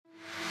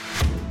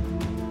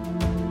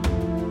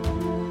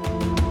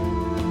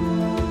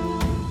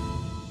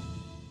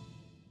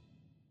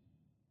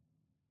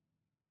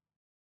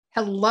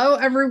Hello,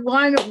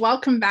 everyone.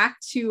 Welcome back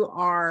to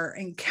our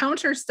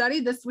encounter study.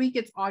 This week,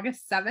 it's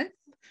August 7th.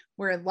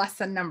 We're in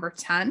lesson number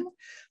 10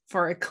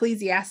 for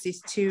Ecclesiastes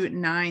 2,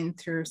 9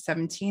 through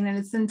 17, and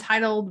it's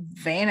entitled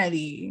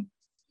Vanity.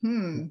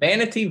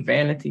 Vanity,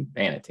 vanity,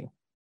 vanity.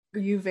 Are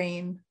you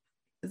vain?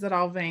 Is it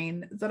all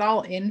vain? Is it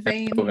all in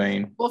vain? So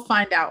vain. We'll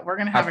find out. We're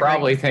going to have I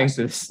probably think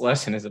this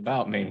lesson is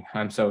about me.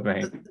 I'm so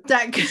vain.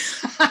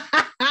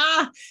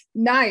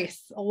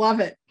 Nice. I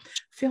love it.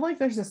 I feel like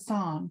there's a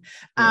song.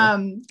 Yeah.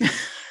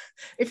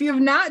 If you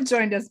have not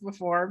joined us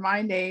before,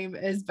 my name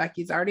is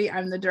Becky Zardy.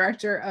 I'm the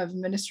Director of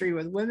Ministry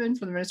with Women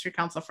for the Ministry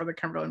Council for the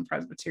Cumberland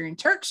Presbyterian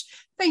Church.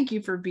 Thank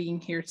you for being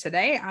here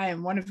today. I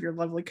am one of your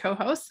lovely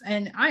co-hosts,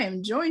 and I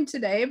am joined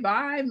today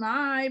by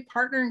my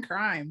partner in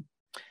crime.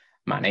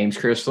 My name's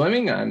Chris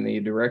Fleming. I'm the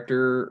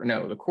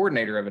the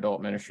coordinator of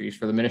adult ministries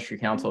for the Ministry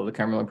Council of the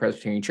Cumberland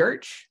Presbyterian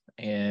Church.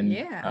 And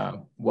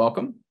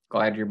welcome.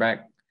 Glad you're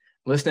back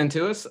listening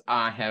to us.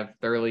 I have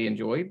thoroughly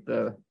enjoyed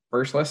the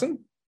first lesson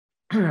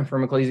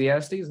from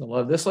Ecclesiastes. I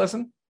love this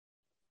lesson.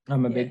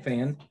 I'm a big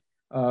fan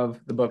of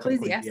the book.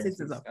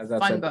 Ecclesiastes is a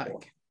fun book.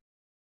 Before.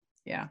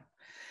 Yeah.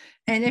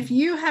 And if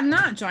you have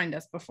not joined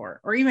us before,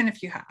 or even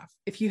if you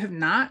have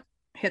not,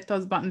 hit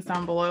those buttons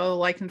down below,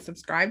 like and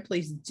subscribe.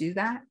 Please do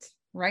that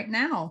right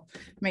now.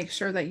 Make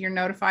sure that you're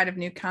notified of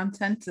new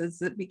content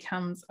as it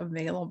becomes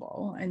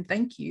available. And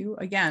thank you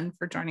again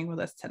for joining with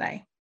us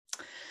today.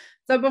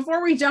 So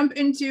before we jump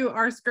into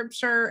our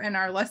scripture and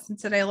our lesson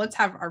today, let's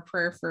have our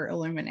prayer for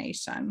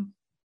illumination.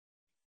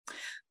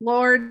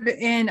 Lord,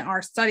 in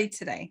our study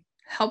today,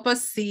 help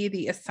us see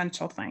the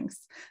essential things.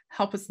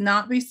 Help us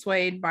not be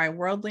swayed by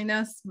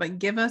worldliness, but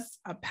give us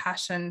a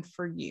passion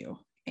for you.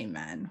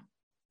 Amen.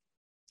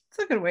 It's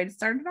a good way to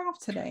start it off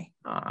today.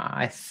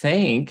 I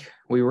think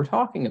we were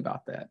talking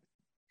about that.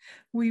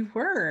 We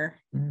were.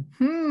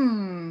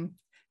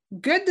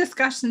 Good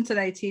discussion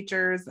today,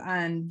 teachers,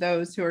 and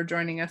those who are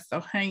joining us. So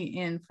hang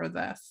in for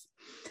this.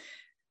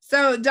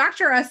 So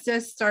Dr.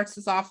 Estes starts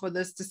us off with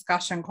this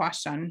discussion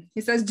question.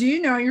 He says, do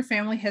you know your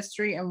family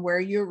history and where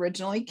you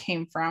originally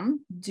came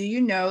from? Do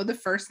you know the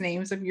first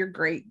names of your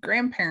great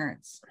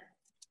grandparents?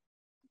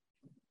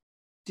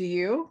 Do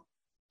you?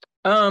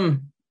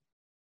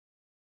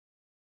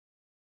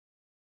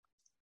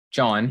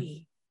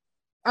 John.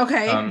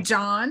 Okay,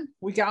 John.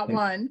 We got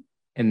one.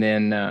 And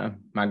then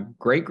my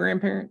great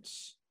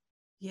grandparents.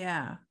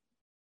 Yeah.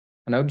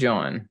 I know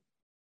John.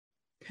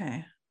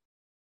 Okay.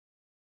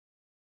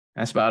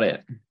 That's about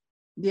it.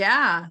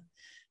 Yeah.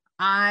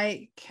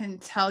 I can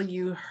tell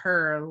you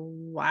her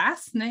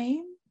last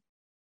name.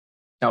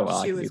 Oh,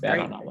 well, she was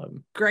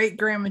great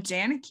grandma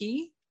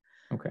Janicki.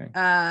 Okay.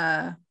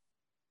 But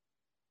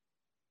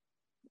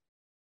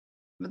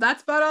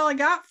that's about all I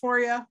got for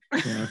you.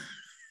 Yeah.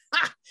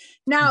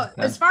 Now,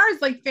 as far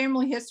as like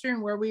family history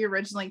and where we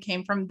originally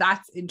came from,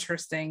 that's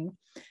interesting.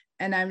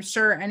 And I'm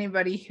sure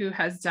anybody who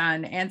has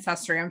done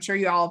Ancestry, I'm sure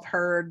you all have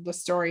heard the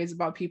stories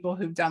about people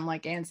who've done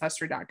like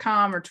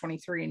Ancestry.com or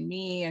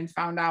 23andMe and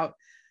found out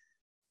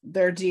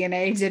their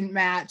DNA didn't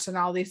match and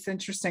all these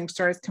interesting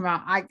stories come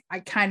out. I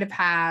kind of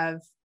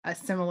have a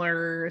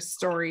similar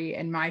story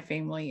in my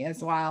family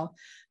as well.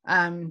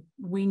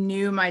 We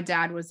knew my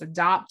dad was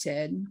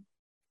adopted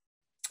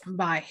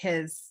by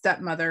his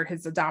stepmother,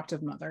 his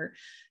adoptive mother.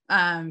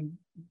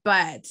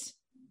 But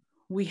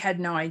we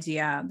had no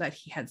idea that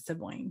he had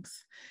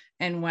siblings.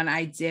 And when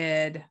I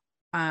did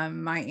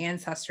my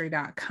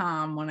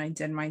Ancestry.com, when I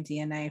did my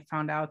DNA,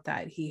 found out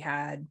that he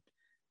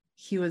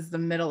was the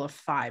middle of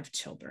 5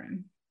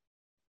 children.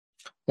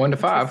 1 to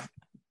 5.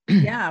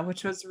 Yeah,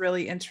 which was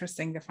really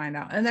interesting to find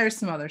out. And there's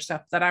some other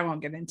stuff that I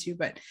won't get into,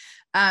 but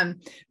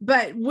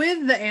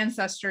with the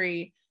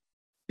Ancestry,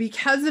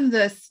 because of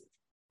this,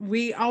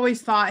 we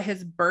always thought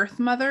his birth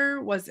mother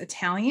was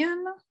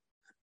Italian.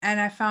 And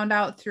I found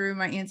out through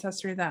my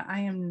Ancestry that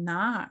I am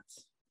not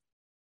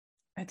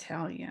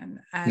Italian.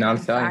 And not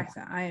in Italian.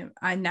 fact,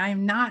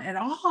 I'm not at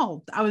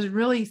all. I was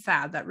really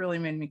sad. That really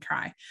made me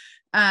cry.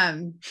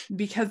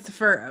 Because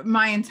for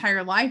my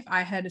entire life,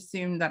 I had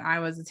assumed that I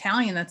was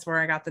Italian. That's where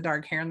I got the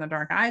dark hair and the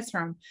dark eyes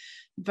from.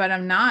 But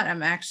I'm not.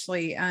 I'm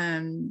actually,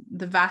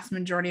 the vast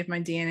majority of my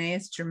DNA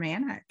is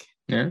Germanic.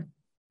 Yeah.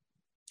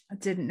 I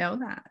didn't know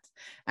that.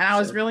 And I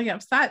was really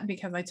upset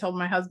because I told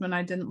my husband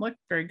I didn't look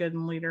very good in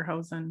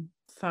lederhosen.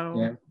 So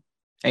yeah.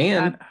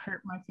 And that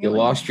hurt my feelings. You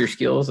lost your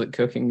skills at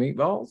cooking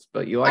meatballs,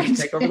 but you like to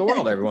take over the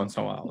world every once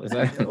in a while. Is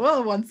that?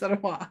 Well, once in a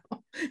while,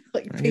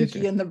 like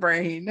Pinky in the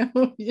Brain.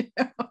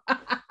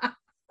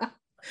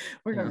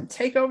 We're going to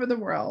take over the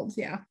world.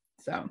 Yeah.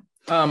 So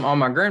on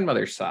my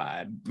grandmother's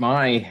side,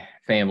 my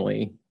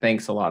family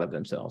thinks a lot of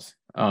themselves.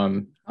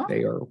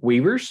 They are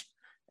weavers,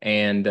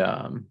 and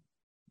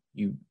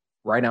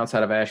right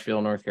outside of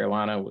Asheville, North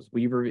Carolina is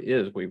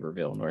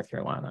Weaverville, North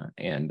Carolina.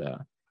 And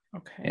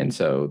and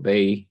so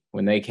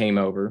when they came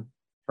over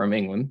from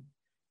England,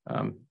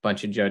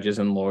 bunch of judges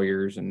and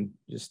lawyers and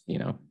just,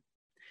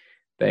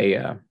 they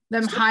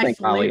them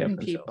highfalutin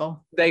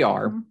people. They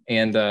are.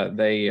 And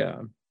they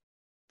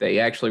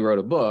actually wrote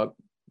a book.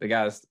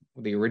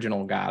 The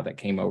original guy that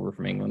came over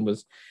from England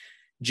was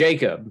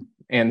Jacob.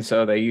 And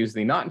so they use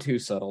the not too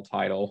subtle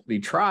title, the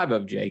tribe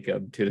of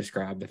Jacob, to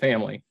describe the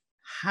family.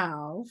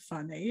 How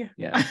funny.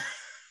 Yeah.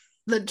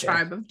 The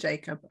tribe of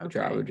Jacob. Okay. The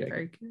tribe of Jacob.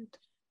 Very good.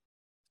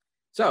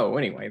 So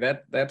anyway,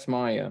 that's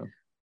my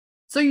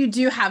so you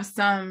do have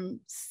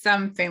some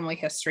family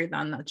history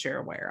then that you're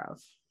aware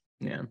of.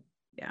 Yeah.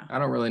 Yeah. I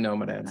don't really know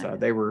my dad's side.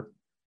 They were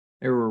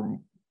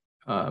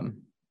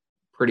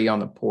pretty on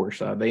the poor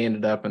side. They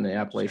ended up in the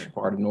Appalachian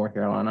part of North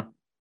Carolina.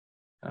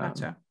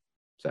 Gotcha.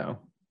 So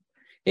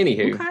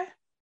anywho. Okay.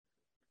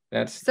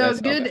 That's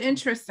good.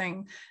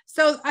 Interesting.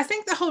 So I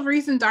think the whole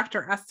reason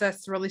Dr.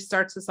 Estes really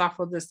starts us off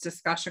with this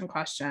discussion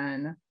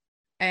question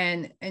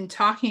and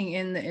talking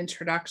in the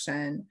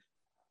introduction,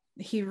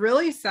 he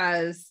really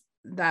says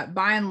that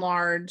by and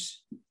large,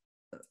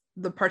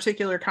 the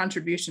particular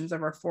contributions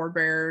of our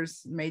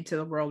forebears made to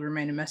the world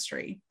remain a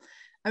mystery.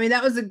 I mean,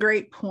 that was a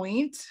great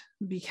point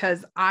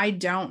because I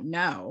don't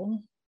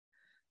know.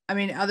 I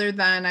mean, other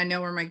than I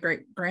know where my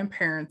great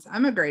grandparents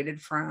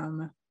emigrated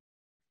from,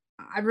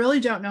 I really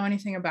don't know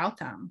anything about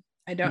them.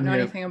 I don't know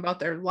anything about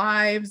their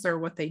lives or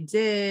what they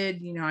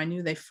did. You know, I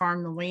knew they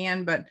farmed the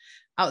land, but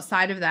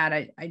outside of that,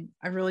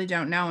 I really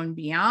don't know. And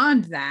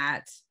beyond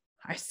that,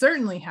 I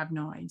certainly have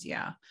no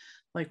idea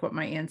like what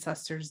my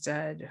ancestors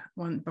did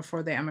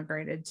before they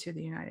emigrated to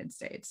the United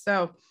States.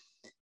 So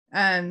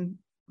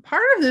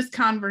part of this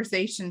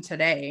conversation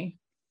today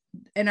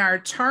in our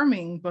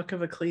charming book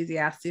of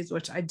Ecclesiastes,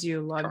 which I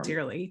do love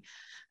dearly,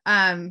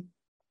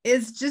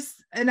 is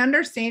just an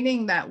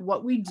understanding that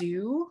what we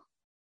do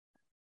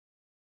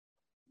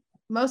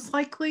most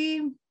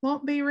likely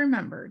won't be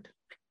remembered.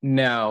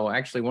 No,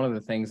 actually, one of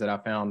the things that I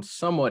found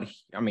somewhat,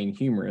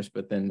 humorous,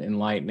 but then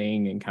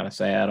enlightening and kind of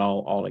sad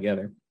all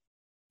together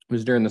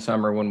was during the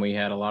summer when we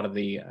had a lot of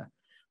the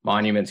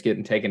monuments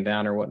getting taken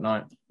down or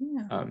whatnot.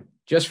 Yeah.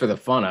 Just for the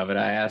fun of it,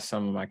 I asked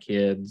some of my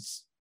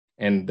kids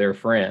and their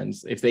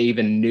friends if they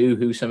even knew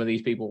who some of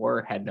these people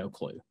were. Had no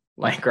clue.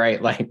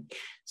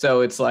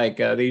 So it's like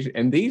these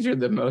are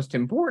the most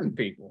important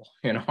people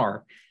in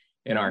our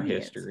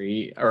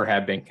history, or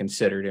have been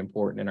considered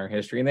important in our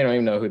history, and they don't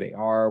even know who they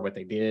are, what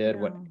they did,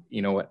 what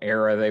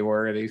era they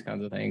were, these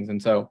kinds of things.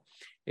 And so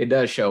it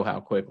does show how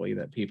quickly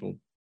that people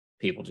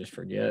just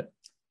forget.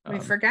 We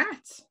forget.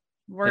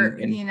 We're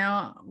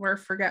a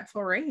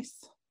forgetful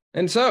race.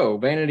 And so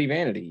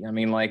vanity.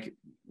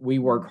 We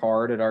work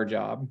hard at our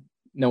job,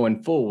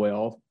 knowing full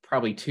well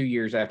probably 2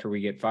 years after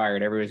we get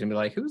fired, everybody's gonna be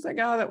like, who's that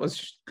guy that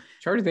was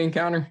charged at the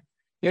encounter?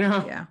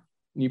 Yeah.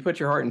 You put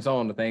your heart and soul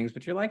into things,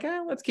 but you're like,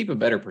 let's keep a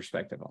better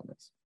perspective on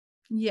this.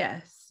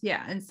 Yes.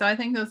 Yeah. And so I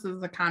think this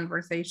is a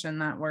conversation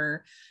that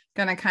we're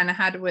going to kind of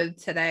head with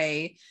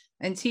today,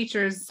 and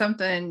teachers,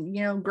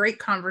 something, great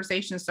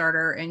conversation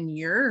starter in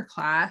your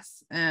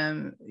class.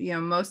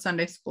 Most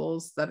Sunday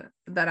schools that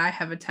I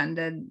have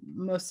attended,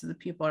 most of the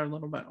people are a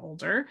little bit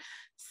older.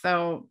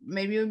 So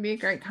maybe it would be a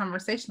great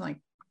conversation. Like,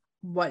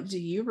 what do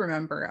you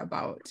remember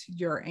about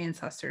your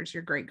ancestors,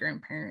 your great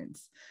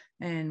grandparents,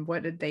 and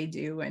what did they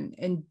do?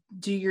 And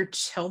do your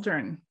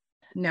children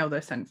know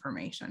this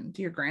information?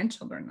 Do your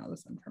grandchildren know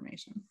this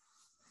information?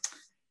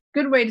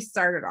 Good way to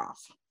start it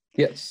off.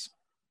 Yes.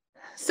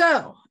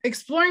 So,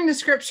 exploring the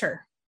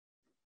scripture.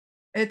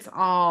 It's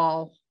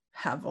all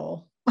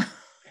Hevel.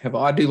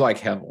 Hevel. I do like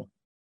Hevel.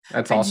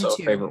 That's also a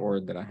favorite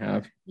word that I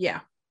have. Yeah.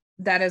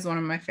 That is one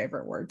of my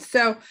favorite words.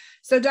 So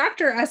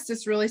Dr.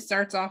 Estes really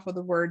starts off with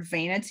the word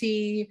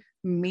vanity,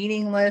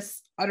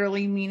 meaningless,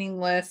 utterly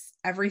meaningless.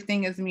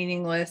 Everything is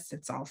meaningless.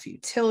 It's all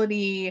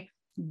futility,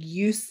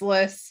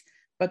 useless.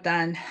 But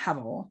then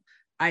Hevel,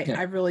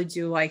 I really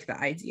do like the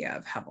idea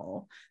of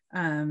Hevel,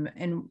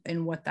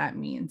 and what that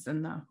means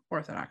in the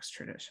Orthodox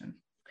tradition.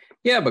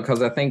 Yeah,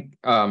 because I think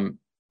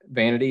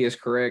vanity is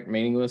correct,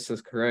 meaningless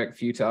is correct,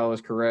 futile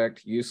is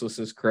correct, useless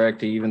is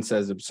correct. He even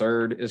says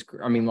absurd is,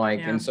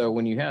 and so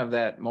when you have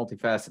that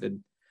multifaceted,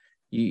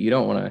 you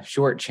don't want to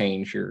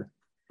shortchange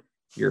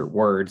your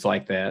words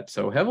like that.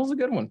 So Hevel's a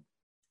good one.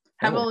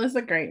 Hevel is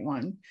a great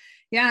one.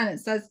 Yeah, and it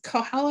says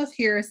Kohelet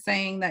here is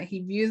saying that he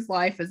views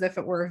life as if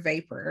it were a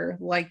vapor,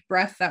 like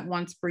breath that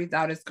once breathed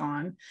out is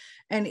gone.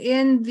 And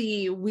in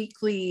the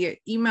weekly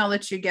email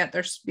that you get,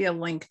 there should be a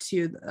link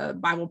to the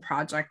Bible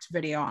Project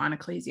video on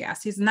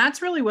Ecclesiastes. And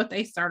that's really what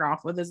they start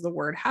off with, is the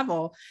word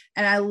Hevel.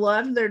 And I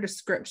love their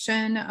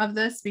description of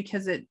this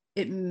because it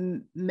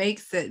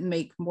makes it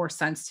make more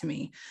sense to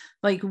me.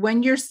 Like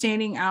when you're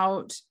standing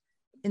out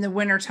in the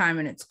wintertime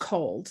and it's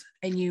cold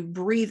and you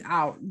breathe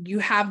out, you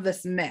have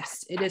this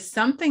mist. It is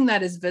something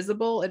that is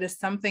visible. It is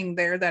something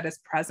there that is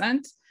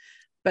present,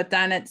 but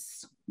then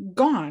it's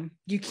gone.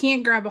 You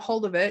can't grab a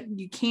hold of it.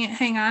 You can't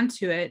hang on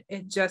to it.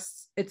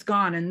 It's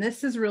gone. And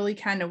this is really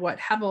kind of what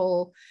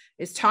Hevel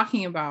is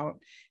talking about,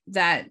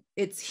 that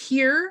it's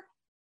here,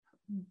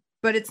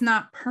 but it's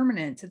not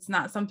permanent. It's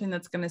not something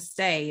that's going to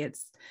stay.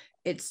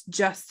 It's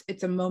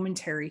a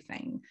momentary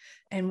thing.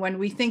 And when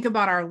we think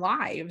about our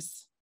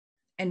lives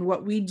and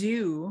what we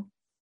do,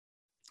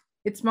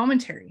 it's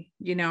momentary.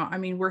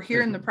 We're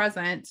here in the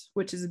present,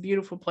 which is a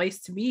beautiful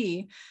place to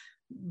be,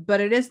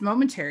 but it is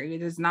momentary.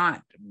 It is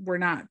not, we're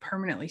not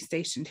permanently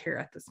stationed here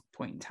at this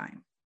point in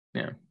time.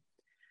 Yeah.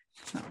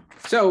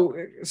 So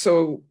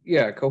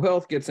yeah,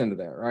 Koheleth gets into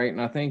that, right?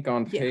 And I think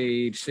on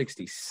page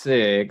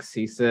 66,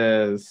 he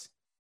says,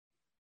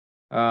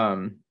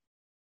 kind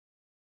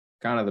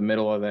of the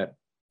middle of that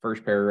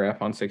first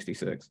paragraph on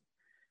 66.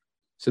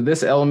 So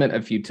this element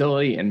of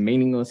futility and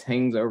meaningless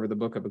hangs over the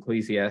book of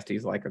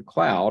Ecclesiastes like a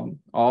cloud.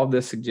 All of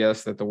this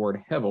suggests that the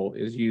word hevel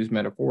is used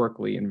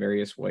metaphorically in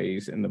various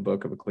ways in the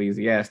book of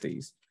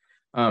Ecclesiastes.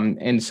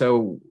 And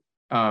so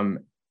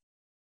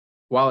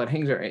while it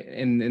hangs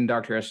in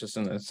Dr. Estes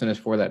in the sentence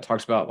for that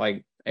talks about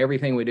like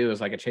everything we do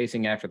is like a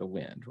chasing after the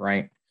wind,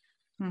 right?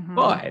 Mm-hmm.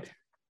 But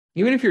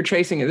even if you're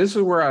chasing it, this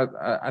is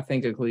where I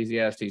think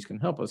Ecclesiastes can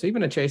help us.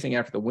 Even a chasing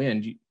after the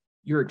wind,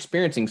 you're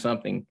experiencing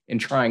something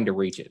and trying to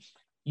reach it.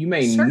 You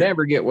may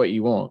never get what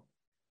you want,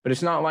 but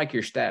it's not like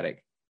you're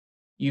static.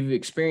 You've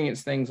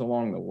experienced things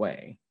along the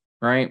way,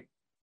 right?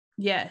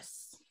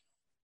 Yes.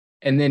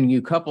 And then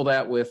you couple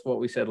that with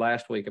what we said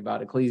last week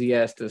about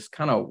Ecclesiastes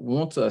kind of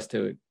wants us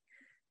to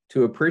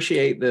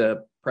appreciate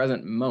the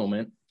present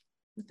moment.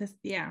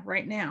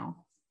 Right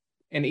now.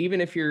 And even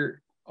if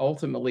you're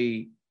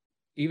ultimately,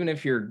 even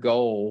if your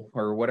goal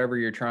or whatever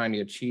you're trying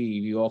to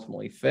achieve, you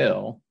ultimately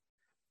fail,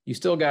 you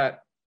still got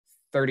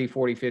 30,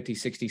 40, 50,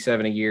 60,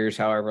 70 years,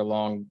 however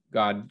long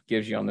God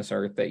gives you on this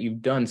earth, that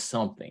you've done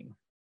something,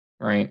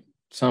 right?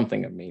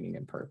 Something of meaning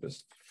and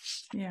purpose.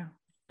 Yeah.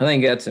 I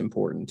think that's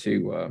important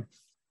to,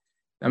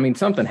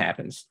 something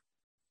happens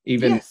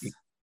even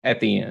at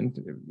the end,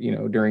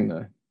 during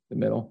the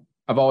middle.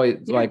 I've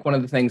always, like one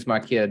of the things my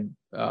kid,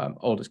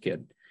 oldest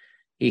kid,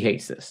 he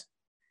hates this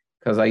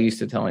because I used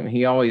to tell him,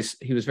 he was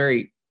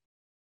very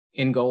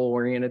in goal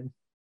oriented.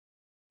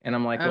 And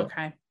I'm like, look,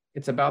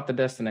 it's about the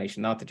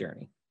destination, not the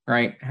journey.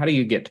 Right? How do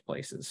you get to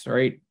places,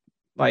 right?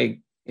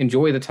 Like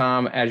enjoy the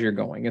time as you're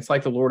going. It's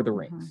like the Lord of the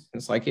Rings. Mm-hmm.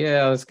 It's like,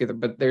 yeah, let's get there.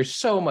 But there's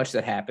so much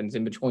that happens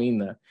in between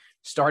the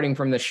starting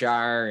from the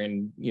Shire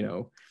and,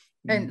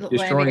 and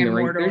destroying the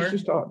ring. Mordor. There's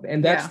just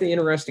and that's the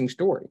interesting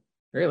story,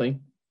 really.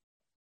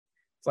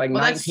 It's like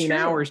 19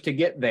 hours to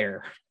get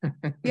there.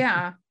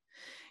 Yeah.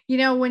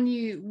 When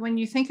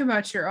you think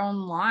about your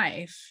own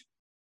life,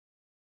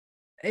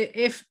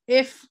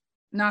 if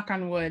knock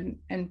on wood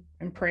and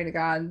pray to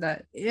God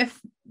that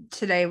if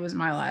today was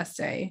my last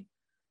day,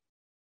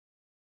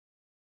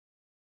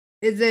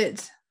 is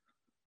it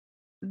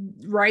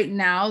right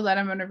now that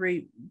I'm going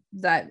to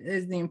that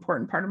is the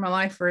important part of my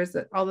life, or is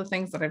it all the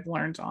things that I've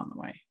learned on the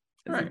way?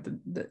 Right.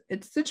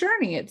 It's the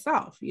journey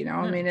itself,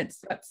 I mean,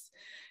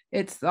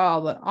 it's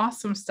all the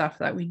awesome stuff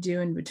that we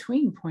do in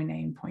between point A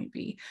and point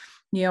B.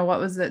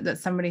 What was it that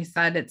somebody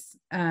said? It's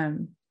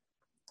on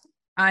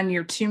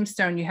your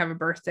tombstone, you have a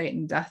birth date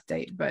and death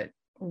date, but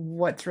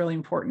what's really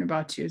important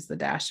about you is the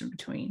dash in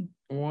between.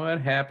 What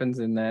happens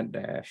in that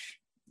dash?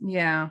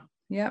 Yeah.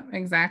 Yep.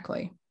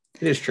 Exactly.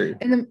 It is true.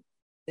 And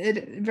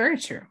very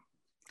true.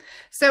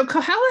 So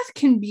Koheleth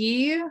can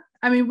be,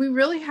 we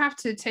really have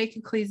to take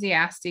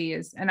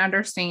Ecclesiastes and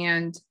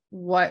understand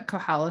what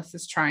Koheleth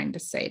is trying to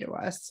say to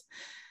us.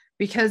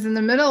 Because in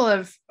the middle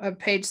of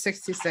page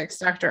 66,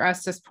 Dr.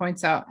 Estes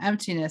points out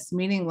emptiness,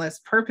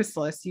 meaningless,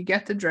 purposeless. You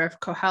get the drift.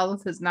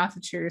 Koheleth is not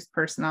the cheeriest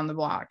person on the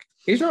block.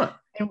 He's not.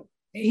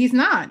 He's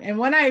not. And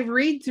when I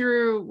read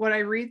through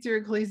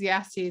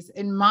Ecclesiastes,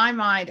 in my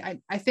mind,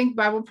 I think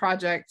Bible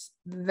Project,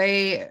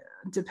 they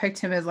depict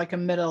him as like a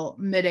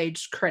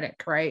mid-aged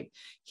critic, right?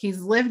 He's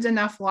lived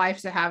enough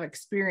life to have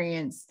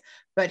experience,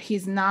 but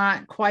he's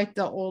not quite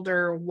the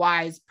older,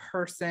 wise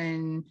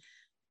person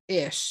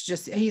ish.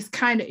 Just he's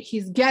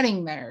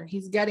getting there,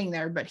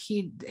 but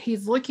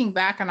he's looking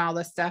back on all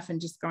this stuff and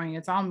just going,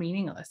 it's all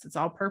meaningless, it's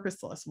all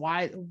purposeless.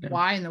 Why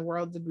in the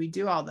world did we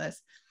do all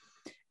this?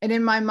 And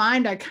in my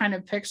mind, I kind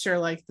of picture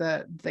like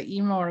the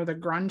emo or the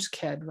grunge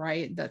kid,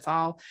 right? That's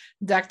all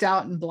decked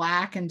out in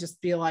black and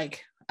just be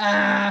like,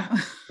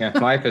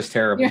 life is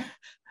terrible. Yeah,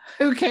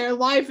 who cares?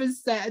 Life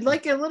is sad.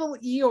 Like a little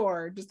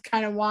Eeyore just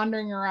kind of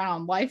wandering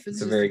around. Life is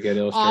just a very good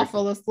illustration.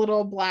 Awful. This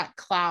little black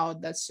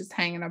cloud that's just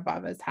hanging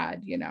above his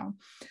head,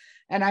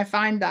 And I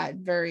find that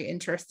very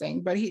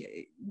interesting. But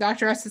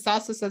Dr. Estes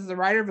also says the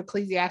writer of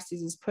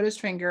Ecclesiastes has put his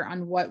finger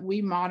on what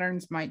we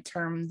moderns might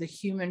term the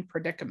human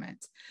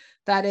predicament.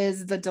 That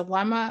is the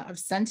dilemma of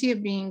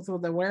sentient beings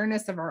with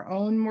awareness of our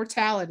own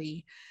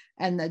mortality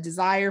and the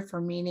desire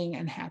for meaning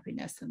and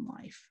happiness in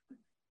life.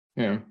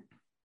 Yeah.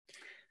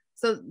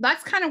 So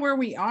that's kind of where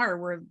we are.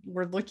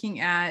 We're looking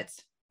at,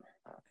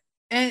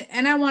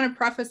 and I want to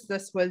preface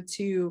this with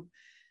too,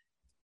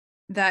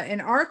 that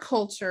in our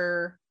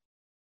culture,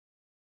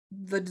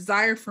 the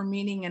desire for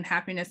meaning and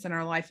happiness in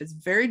our life is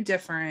very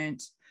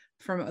different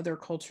from other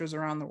cultures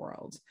around the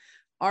world.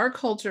 Our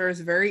culture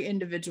is very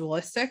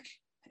individualistic,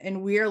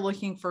 and we are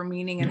looking for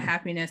meaning and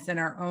happiness in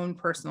our own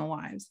personal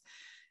lives.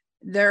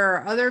 There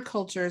are other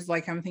cultures,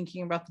 like I'm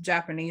thinking about the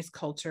Japanese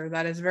culture,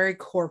 that is very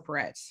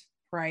corporate,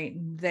 right?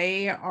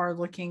 They are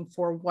looking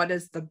for what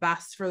is the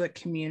best for the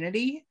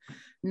community,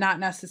 not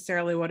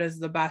necessarily what is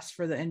the best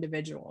for the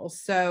individual.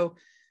 So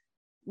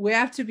we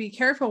have to be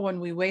careful when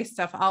we weigh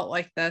stuff out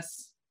like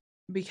this,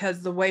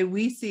 because the way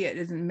we see it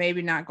is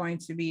maybe not going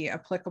to be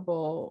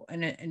applicable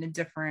in a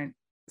different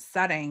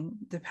setting,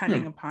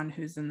 depending upon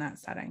who's in that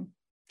setting.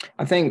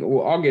 I think,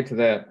 well, I'll get to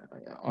that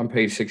on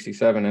page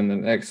 67 in the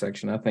next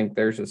section. I think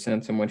there's a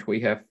sense in which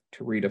we have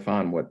to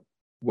redefine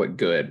what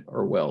good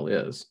or well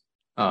is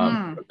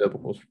from a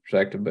biblical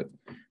perspective, but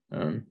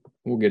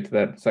we'll get to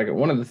that in a second.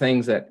 One of the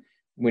things that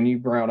when you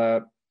brought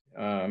up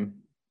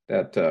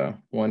that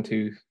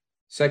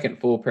second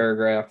full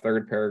paragraph,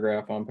 third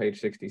paragraph on page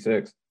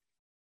 66,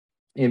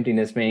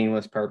 emptiness,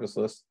 meaningless,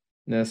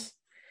 purposelessness,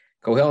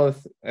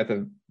 Koheleth at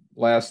the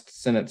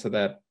last sentence of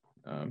that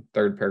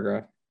third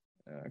paragraph,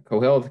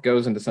 Koheleth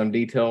goes into some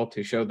detail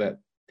to show that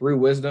through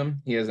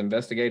wisdom, he has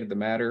investigated the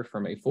matter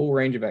from a full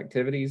range of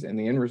activities, and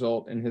the end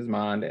result, in his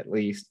mind at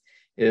least,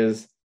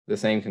 is the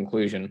same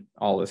conclusion: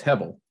 all is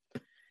Hebel.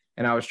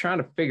 And I was trying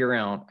to figure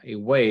out a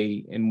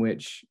way in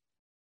which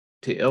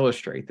to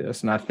illustrate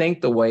this. And I think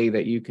the way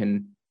that you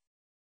can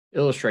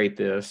illustrate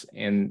this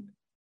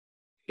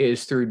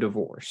is through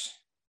divorce.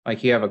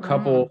 Like, you have a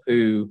couple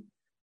who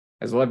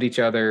has loved each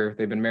other,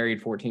 they've been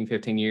married 14,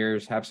 15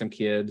 years, have some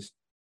kids,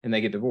 and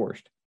they get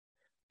divorced.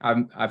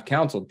 I've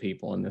counseled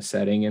people in this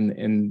setting,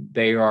 and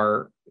they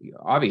are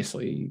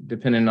obviously,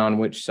 depending on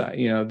which side,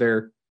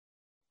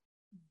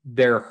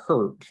 they're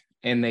hurt,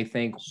 and they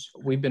think,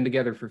 we've been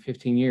together for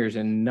 15 years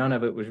and none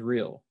of it was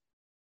real.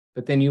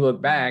 But then you look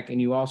back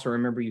and you also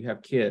remember you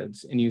have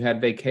kids and you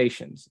had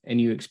vacations and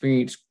you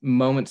experience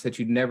moments that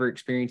you'd never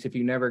experienced if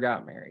you never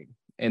got married.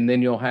 And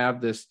then you'll have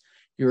this,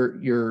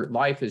 your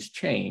life has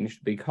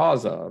changed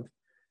because of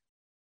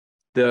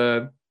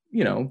the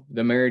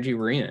marriage you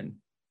were in,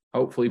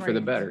 hopefully for the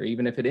better,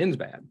 even if it ends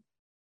bad.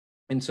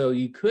 And so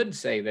you could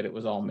say that it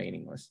was all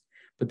meaningless.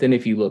 But then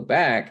if you look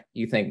back,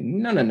 you think,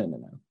 no.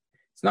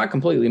 It's not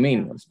completely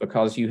meaningless,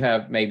 because you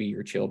have maybe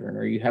your children,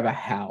 or you have a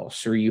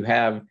house, or you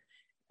have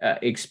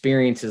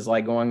experiences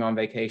like going on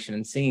vacation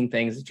and seeing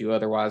things that you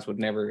otherwise would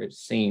never have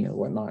seen or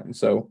whatnot. And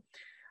so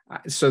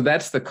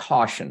that's the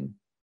caution.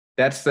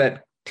 That's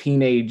that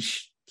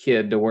teenage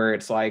kid to where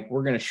it's like,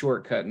 we're going to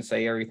shortcut and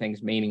say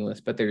everyth's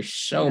meaningless, but there's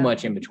so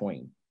much in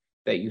between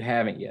that you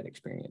haven't yet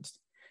experienced.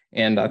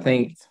 And I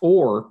think,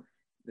 or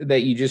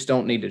that you just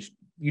don't need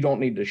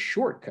to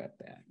shortcut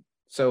that.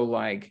 So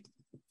like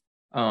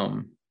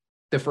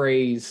the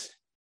phrase,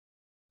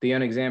 the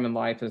unexamined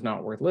life is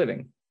not worth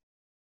living.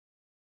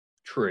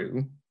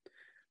 True.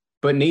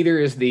 But neither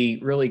is the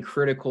really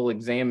critical,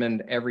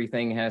 examined,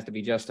 everything has to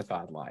be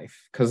justified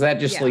life, because that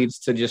just leads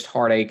to just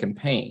heartache and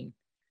pain.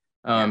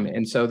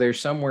 And so there's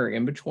somewhere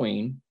in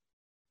between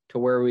to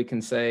where we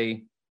can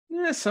say,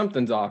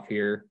 something's off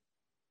here,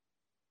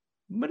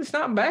 but it's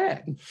not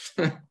bad.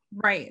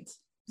 Right.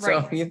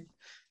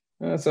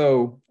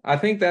 So I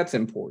think that's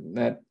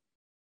important.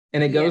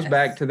 And it goes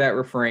back to that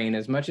refrain.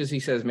 As much as he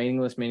says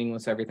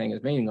meaningless, everything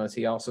is meaningless,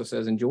 he also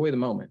says enjoy the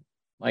moment,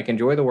 like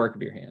enjoy the work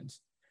of your hands.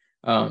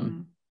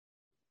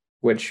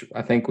 Which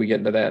I think we get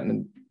into that,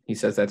 and he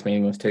says that's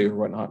meaningless too or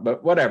whatnot,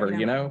 but whatever,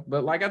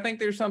 but like, I think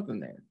there's something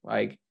there.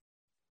 Like,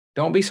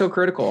 don't be so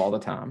critical all the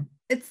time.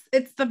 It's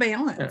the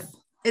balance.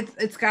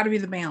 It's got to be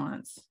the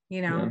balance,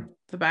 the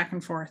back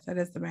and forth. That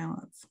is the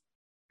balance.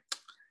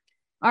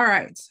 All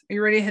right. Are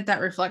you ready to hit that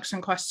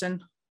reflection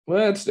question?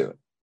 Let's do it.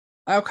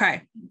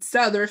 Okay.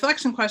 So the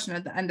reflection question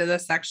at the end of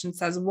this section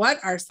says, what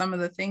are some of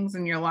the things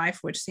in your life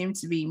which seem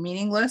to be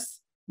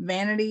meaningless,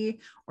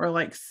 vanity, or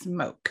like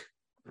smoke?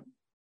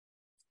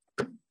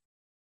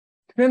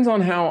 Depends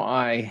on how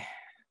I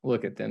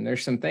look at them.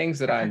 There's some things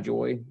that I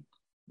enjoy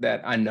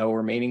that I know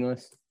are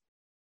meaningless.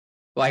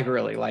 Like,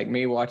 really, like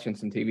me watching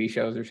some TV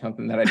shows or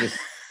something that I just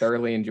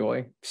thoroughly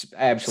enjoy.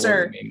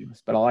 Absolutely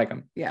meaningless, but I like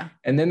them. Yeah.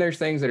 And then there's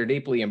things that are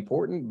deeply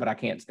important, but I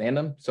can't stand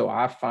them. So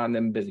I find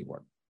them busy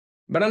work.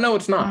 But I know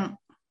it's not.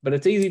 But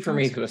it's easy for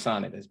me to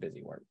assign it as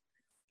busy work.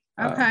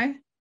 Okay.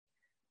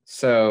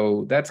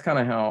 So that's kind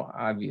of how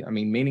I view. I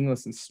mean,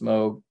 meaningless and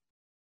smoke.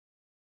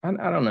 I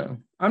don't know.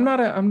 I'm not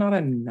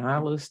a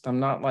nihilist. I'm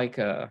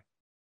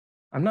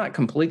not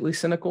completely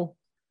cynical.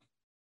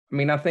 I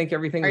mean, I think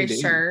everything we do. Are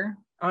you sure?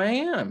 I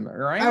am,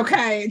 right?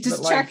 Okay,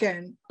 just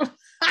checking.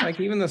 Like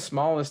even the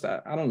smallest,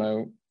 I don't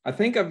know. I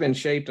think I've been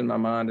shaped in my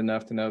mind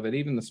enough to know that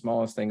even the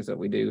smallest things that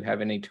we do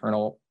have an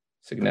eternal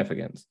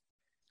significance.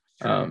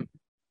 Sure.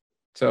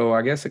 So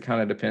I guess it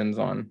kind of depends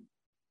on,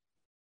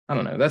 I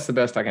don't know. That's the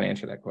best I can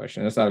answer that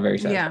question. It's not a very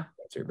satisfying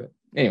answer, but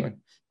anyway.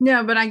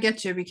 No, but I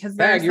get you, because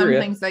there are some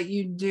things that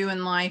you do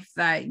in life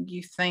that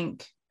you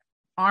think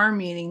are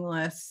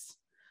meaningless.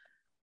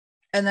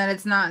 And then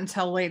it's not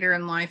until later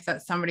in life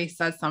that somebody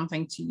says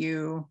something to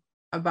you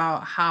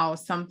about how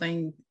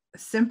something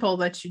simple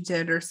that you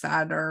did or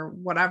said or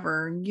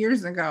whatever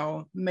years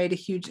ago made a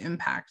huge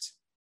impact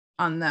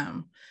on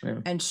them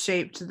and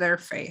shaped their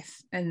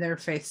faith and their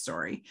faith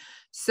story.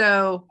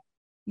 So,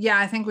 yeah,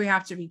 I think we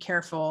have to be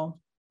careful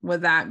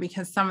with that,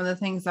 because some of the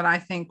things that I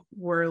think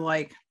were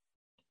like,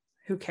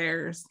 who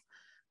cares?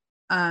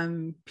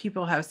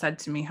 People have said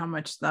to me how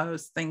much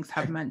those things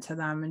have meant to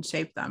them and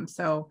shaped them.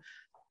 So,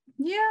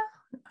 yeah.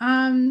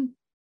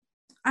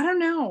 I don't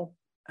know.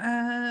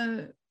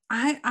 I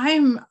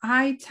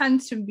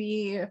tend to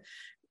be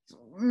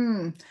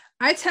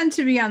I tend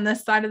to be on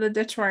this side of the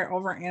ditch where I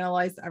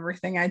overanalyze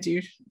everything I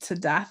do to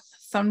death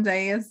some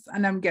days,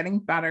 and I'm getting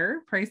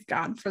better. Praise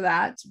God for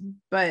that.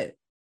 But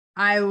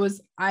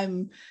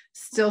I'm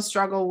still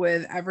struggle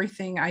with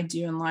everything I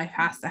do in life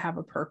has to have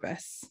a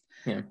purpose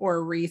or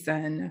a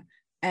reason.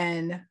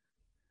 And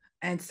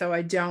so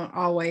I don't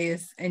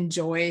always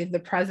enjoy the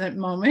present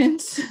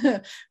moment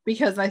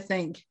because I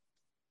think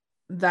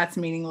that's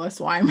meaningless.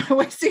 Why am I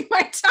wasting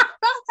my time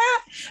on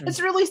that?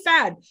 It's really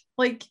sad.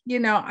 Like,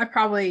 I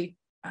probably,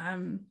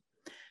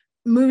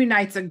 movie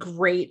night's a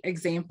great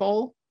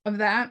example of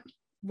that.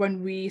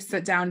 When we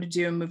sit down to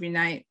do a movie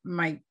night,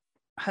 my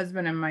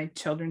husband and my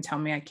children tell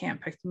me I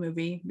can't pick the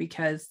movie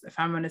because if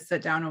I'm going to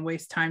sit down and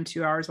waste time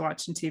 2 hours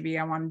watching TV,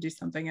 I want to do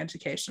something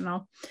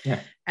educational. Yeah.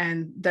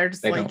 And they're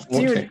just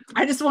dude,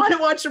 I just want to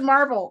watch a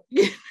Marvel.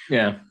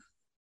 Yeah.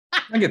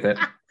 I get that.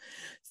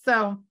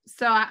 So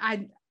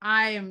I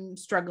am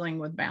struggling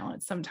with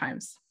balance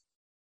sometimes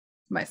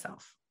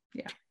myself.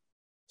 Yeah.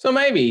 So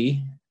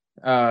maybe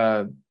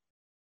while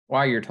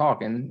you're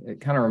talking,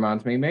 it kind of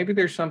reminds me, maybe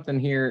there's something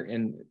here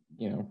in,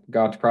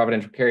 God's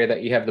providential care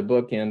that you have the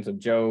bookends of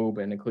Job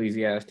and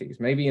Ecclesiastes.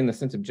 Maybe in the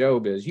sense of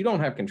Job is you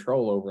don't have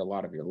control over a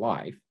lot of your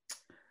life,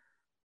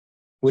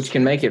 which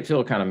can make it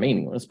feel kind of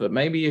meaningless. But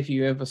maybe if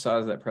you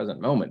emphasize that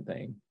present moment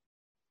thing,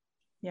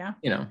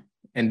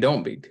 and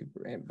don't be too.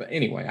 But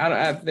anyway,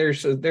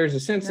 there's a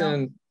sense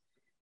in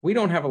we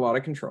don't have a lot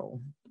of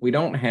control. We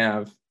don't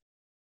have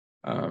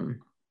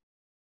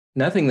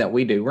nothing that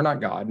we do. We're not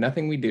God.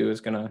 Nothing we do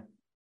is gonna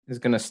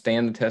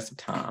stand the test of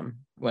time.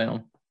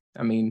 Well,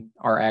 I mean,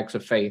 our acts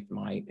of faith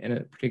might in a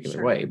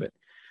particular way, but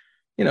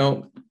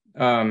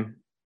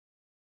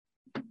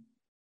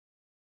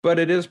but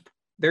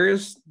there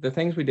is the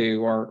things we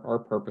do are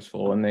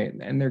purposeful and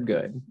they're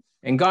good.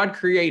 And God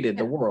created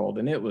the world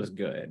and it was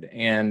good.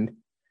 And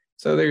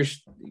so you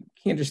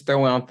can't just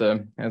throw out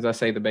as I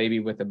say, the baby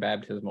with the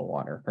baptismal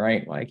water,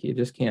 right? Like you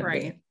just can't.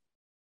 Right.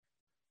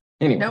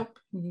 Anyway. Nope,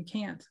 you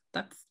can't.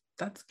 That's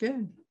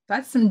good.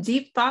 That's some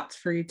deep thoughts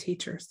for you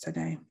teachers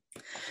today.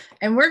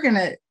 And we're going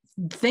to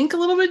think a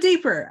little bit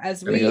deeper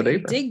as we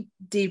dig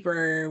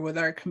deeper with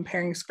our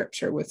comparing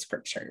scripture with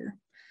scripture.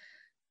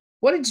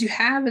 What did you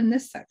have in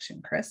this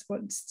section, Chris?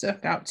 What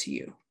stuck out to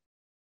you?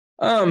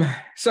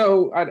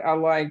 So I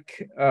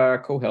like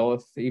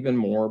Koheleth even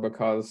more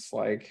because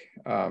I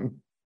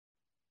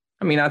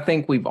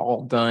think we've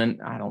all done,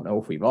 I don't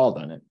know if we've all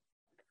done it,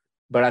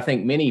 but I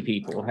think many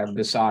people have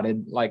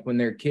decided, like when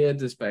they're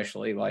kids,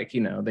 especially,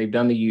 they've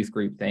done the youth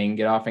group thing,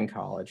 get off in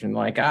college and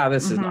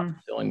this is not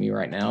fulfilling me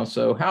right now.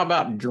 So how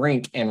about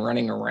drink and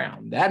running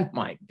around? That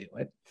might do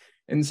it.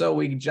 And so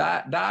we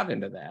dive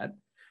into that.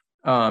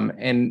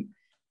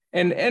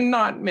 And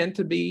not meant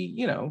to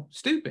be,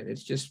 stupid.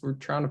 It's just we're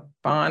trying to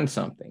find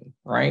something,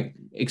 right?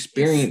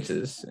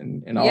 Experiences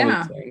and all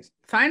these things.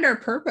 Find our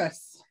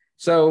purpose.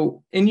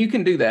 So, and you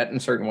can do that in a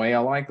certain way. I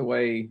like the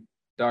way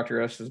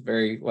Dr. Us's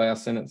very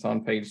last sentence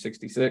on page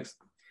 66.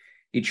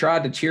 He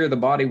tried to cheer the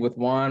body with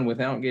wine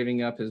without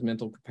giving up his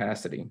mental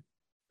capacity.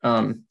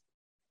 And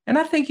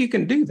I think you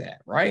can do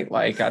that, right?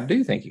 I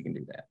do think you can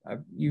do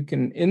that. You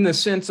can, in the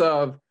sense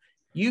of,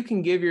 you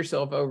can give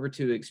yourself over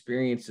to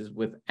experiences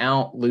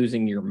without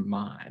losing your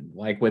mind,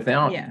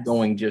 without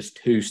going just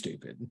too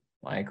stupid.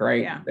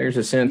 Right? Yeah. There's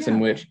a sense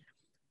in which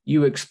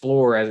you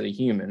explore as a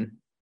human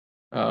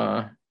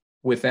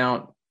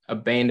without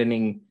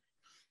abandoning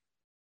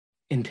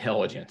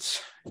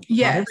intelligence.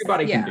 Yes. Not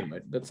everybody can do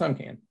it, but some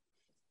can.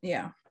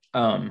 Yeah.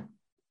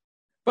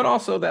 But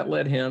also that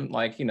led him,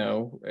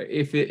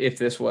 if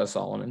this was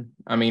Solomon,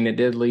 it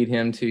did lead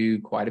him to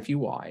quite a few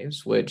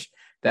wives, which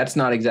that's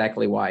not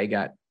exactly why he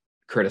got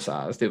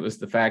criticized. It was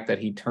the fact that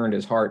he turned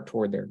his heart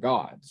toward their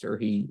gods, or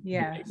he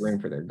made room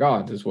for their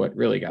gods, is what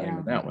really got him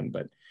with that one.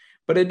 But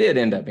it did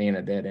end up being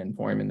a dead end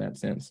for him in that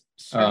sense.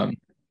 Sure.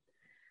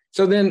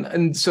 So then,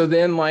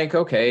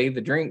 okay, the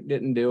drink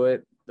didn't do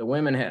it. The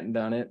women hadn't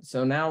done it.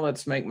 So now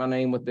let's make my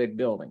name with big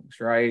buildings,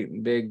 right?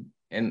 Big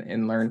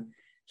and learn.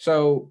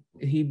 So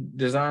he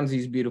designs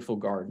these beautiful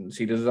gardens.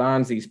 He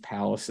designs these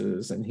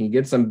palaces and he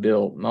gets them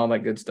built and all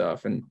that good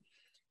stuff.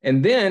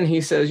 And then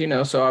he says,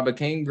 so I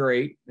became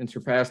great and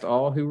surpassed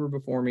all who were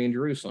before me in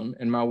Jerusalem,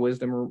 and my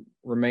wisdom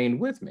remained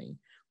with me.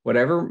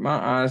 Whatever my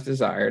eyes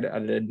desired, I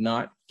did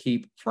not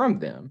keep from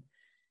them.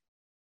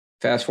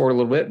 Fast forward a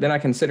little bit. Then I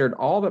considered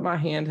all that my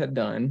hand had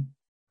done,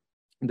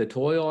 the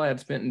toil I had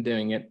spent in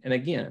doing it. And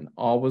again,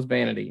 all was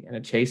vanity and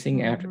a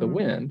chasing after the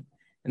wind.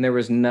 And there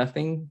was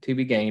nothing to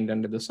be gained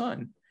under the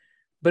sun.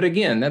 But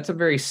again, that's a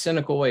very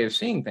cynical way of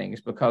seeing things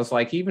because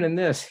even in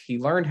this, he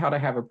learned how to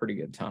have a pretty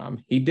good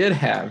time. He did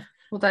have,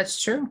 well,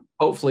 that's true.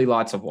 hopefully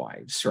lots of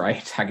wives,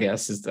 right? I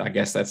guess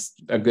that's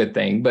a good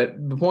thing. But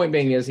the point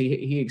being is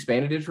he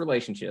expanded his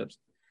relationships,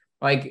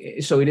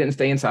 so he didn't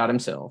stay inside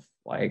himself.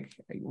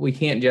 We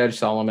can't judge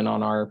Solomon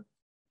on our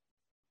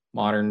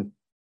modern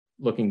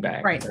looking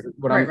back. Right.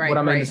 What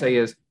I meant to say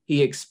is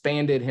he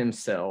expanded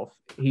himself.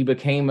 He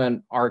became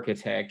an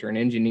architect or an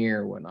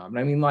engineer or whatnot.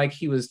 I mean, like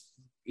he was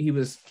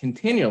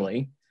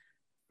continually,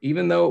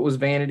 even though it was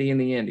vanity in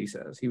the end, he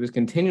says, he was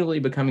continually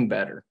becoming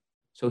better.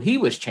 So he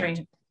was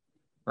changing,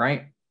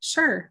 right?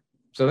 Sure.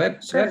 So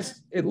that's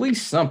at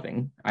least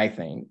something, I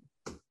think.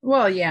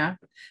 Well, yeah.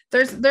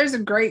 There's a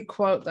great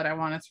quote that I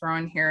want to throw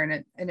in here,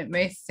 and it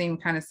may seem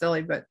kind of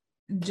silly, but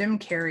Jim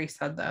Carrey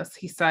said this.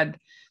 He said,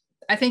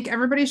 I think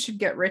everybody should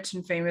get rich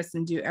and famous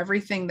and do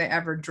everything they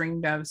ever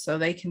dreamed of so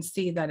they can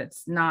see that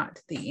it's not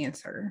the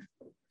answer.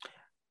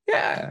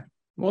 Yeah.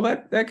 Well,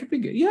 that could be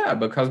good. Yeah,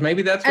 because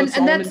maybe that's what's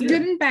and that's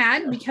good and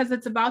bad because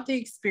it's about the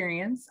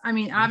experience. I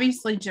mean,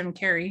 obviously Jim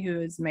Carrey, who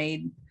has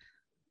made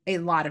a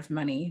lot of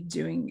money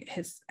doing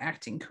his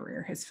acting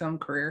career, his film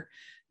career,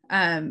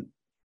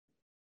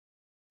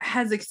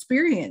 has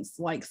experienced,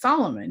 like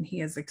Solomon, he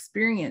has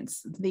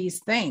experienced these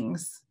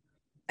things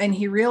and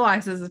he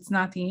realizes it's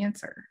not the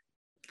answer.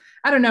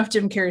 I don't know if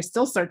Jim Carrey's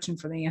still searching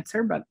for the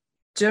answer, but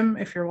Jim,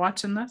 if you're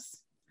watching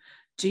this,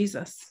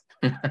 Jesus,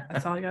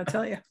 that's all I got to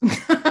tell you.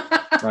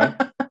 Right.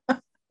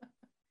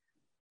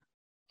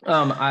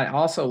 I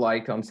also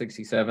liked on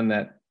 67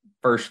 that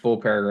first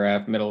full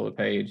paragraph, middle of the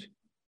page.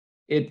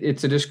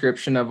 It's a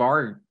description of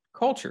our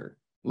culture.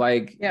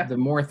 Like the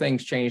more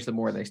things change, the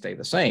more they stay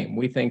the same.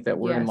 We think that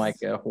we're in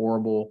like a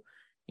horrible,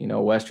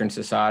 Western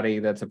society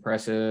that's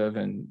oppressive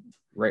and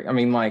I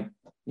mean, like,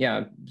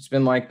 yeah, it's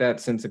been like that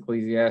since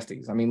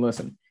Ecclesiastes. I mean,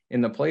 listen, in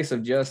the place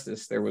of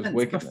justice, there was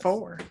wickedness.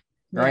 Before.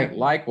 Right. Yeah.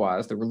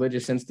 Likewise, the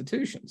religious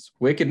institutions,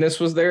 wickedness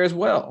was there as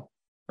well.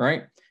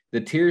 Right.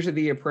 The tears of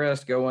the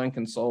oppressed go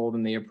unconsoled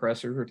and the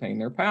oppressors retain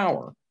their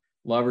power.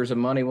 Lovers of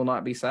money will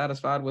not be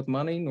satisfied with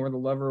money, nor the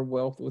lover of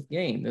wealth with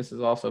gain. This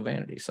is also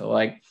vanity. So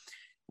like,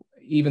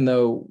 even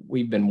though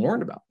we've been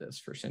warned about this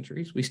for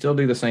centuries, we still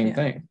do the same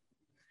thing.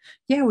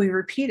 Yeah, we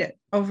repeat it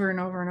over and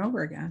over and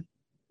over again.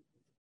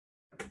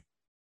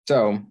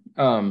 So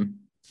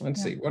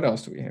let's see, what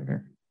else do we have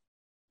here?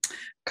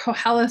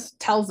 Koheles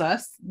tells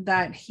us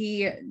that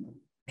he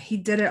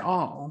did it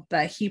all,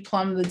 that he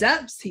plumbed the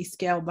depths, he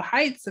scaled the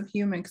heights of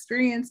human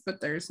experience,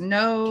 but there's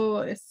no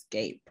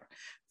escape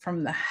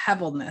from the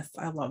heaviness.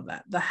 I love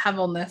that. The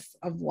heaviness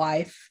of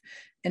life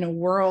in a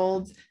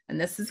world,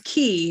 and this is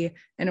key,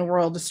 in a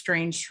world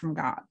estranged from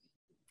God.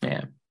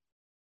 Yeah.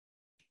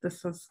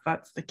 That's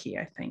the key,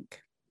 I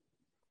think.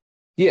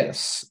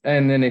 Yes.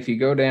 And then if you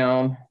go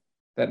down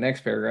that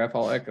next paragraph,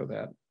 I'll echo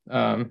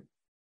that.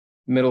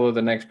 Middle of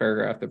the next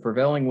paragraph, the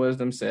prevailing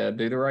wisdom said,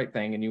 do the right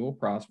thing and you will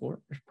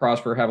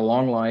prosper, have a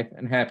long life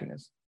and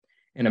happiness.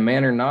 In a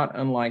manner not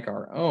unlike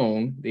our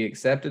own, the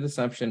accepted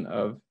assumption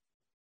of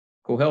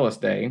Koheles'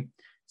 day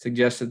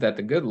suggested that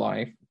the good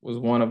life was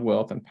one of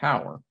wealth and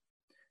power.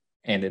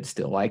 And it's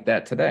still like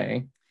that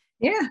today.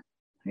 Yeah.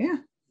 Yeah.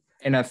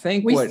 And I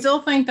think we still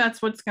think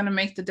that's what's going to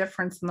make the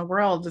difference in the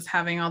world, is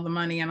having all the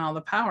money and all the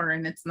power.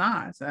 And it's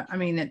not. I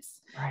mean, it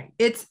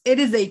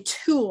is a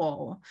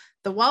tool.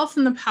 The wealth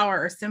and the power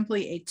are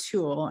simply a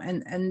tool.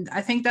 And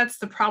I think that's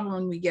the problem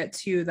when we get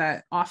to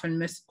that often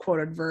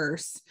misquoted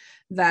verse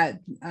that,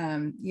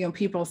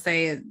 people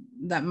say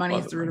that money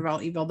is the root of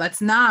all evil.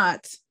 That's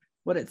not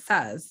what it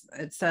says.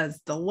 It says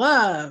the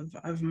love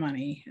of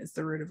money is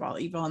the root of all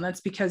evil. And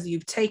that's because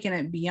you've taken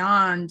it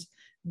beyond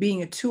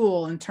being a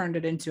tool and turned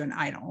it into an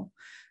idol.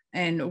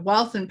 And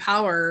wealth and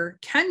power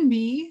can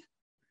be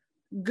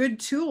good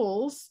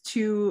tools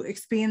to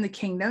expand the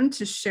kingdom,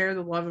 to share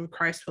the love of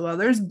Christ with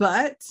others,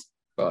 but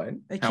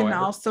it can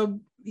also,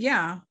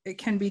 it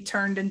can be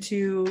turned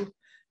into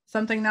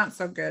something not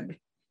so good.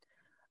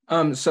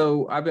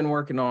 So I've been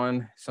working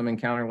on some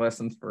encounter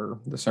lessons for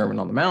the Sermon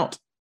on the Mount,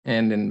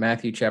 and in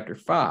Matthew chapter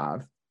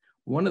 5,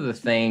 one of the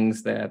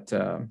things that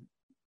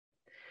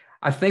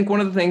I think one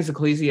of the things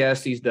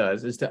Ecclesiastes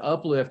does is to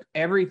uplift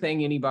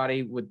everything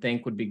anybody would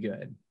think would be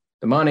good.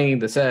 The money,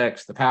 the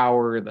sex, the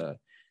power,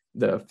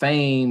 the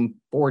fame,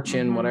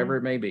 fortune, whatever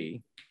it may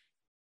be,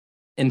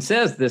 and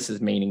says this is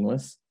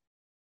meaningless.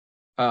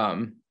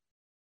 And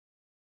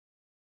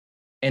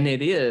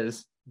it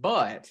is,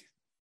 but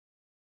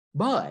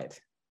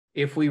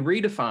if we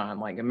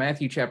redefine, like in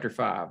Matthew chapter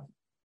 5,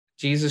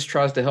 Jesus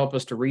tries to help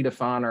us to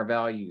redefine our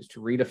values, to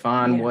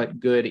redefine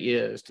what good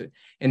is.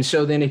 And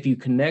so then if you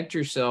connect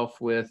yourself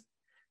with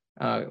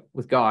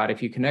God,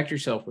 if you connect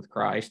yourself with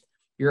Christ,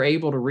 you're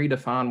able to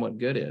redefine what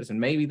good is. And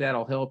maybe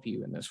that'll help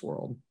you in this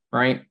world,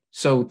 right?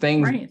 So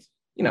things,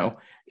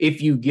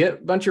 if you get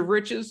a bunch of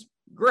riches,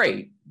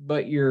 great.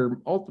 But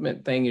your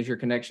ultimate thing is your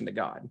connection to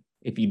God.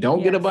 If you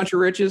don't get a bunch of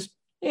riches,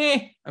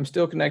 I'm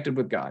still connected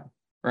with God,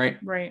 right?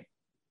 Right.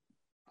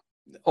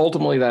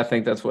 Ultimately, I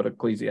think that's what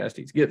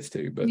Ecclesiastes gets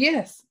to. But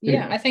anyway.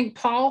 I think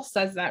Paul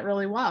says that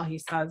really well. He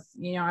says,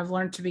 I've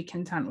learned to be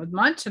content with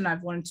much, and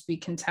I've learned to be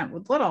content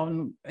with little,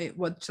 and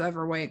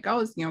whichever way it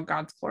goes,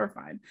 God's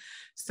glorified.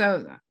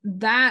 So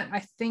that,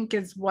 I think,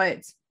 is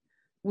what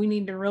we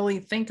need to really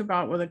think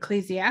about with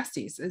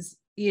Ecclesiastes is,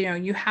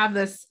 you have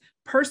this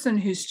person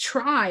who's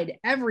tried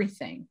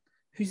everything,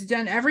 who's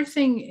done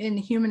everything in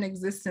human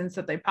existence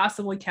that they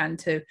possibly can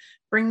to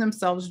bring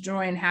themselves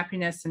joy and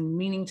happiness and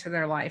meaning to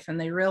their life. And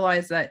they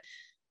realize that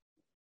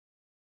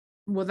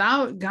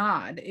without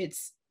God,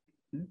 it's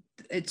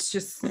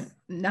just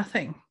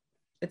nothing.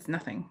 It's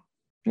nothing.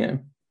 Yeah.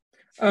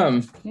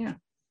 Yeah.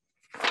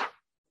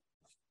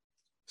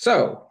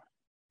 So,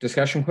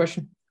 discussion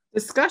question.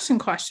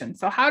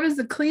 So how does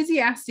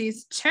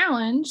Ecclesiastes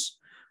challenge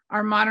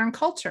our modern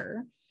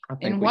culture?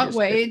 In what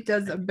way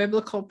does a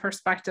biblical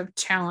perspective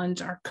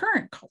challenge our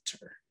current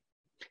culture?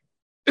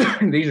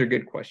 These are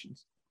good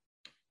questions.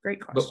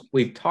 Great questions. But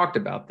we've talked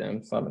about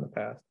them some in the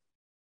past,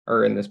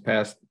 or in this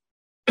past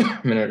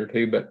minute or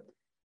two, but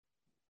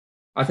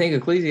I think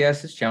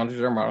Ecclesiastes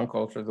challenges our modern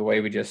culture the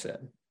way we just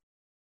said.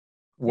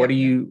 Whatever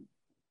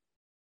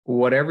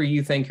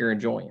you think you're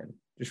enjoying,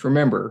 just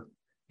remember,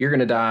 you're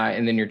going to die,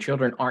 and then your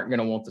children aren't going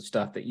to want the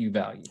stuff that you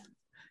value.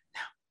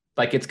 No.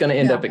 Like, it's going to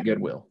end up at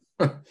Goodwill.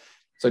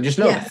 So just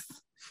know that.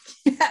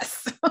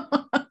 Yes.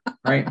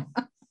 Right.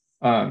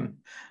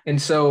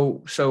 And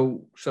so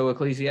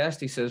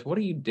Ecclesiastes says, what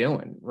are you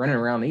doing running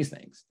around these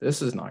things?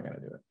 This is not going to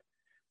do it.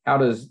 How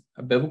does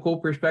a biblical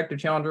perspective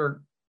challenge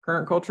our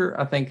current culture?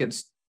 I think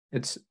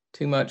it's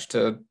too much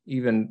to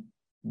even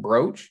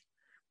broach,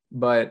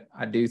 but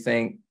I do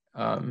think,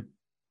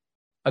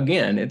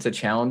 again, it's a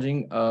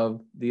challenging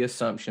of the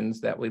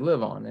assumptions that we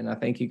live on. And I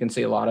think you can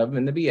see a lot of them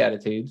in the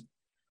Beatitudes.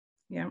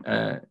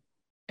 Yeah.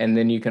 And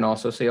then you can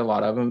also see a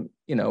lot of them,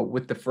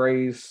 with the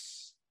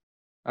phrase,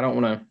 I don't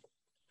want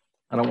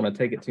to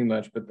take it too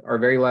much, but our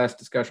very last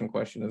discussion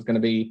question is going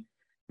to be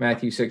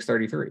Matthew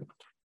 6:33.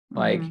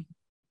 Like,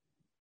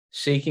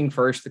 seeking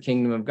first the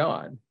kingdom of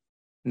God.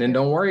 And then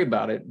don't worry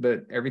about it,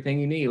 but everything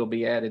you need will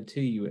be added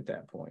to you at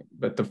that point.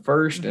 But the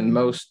first and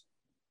most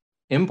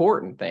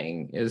important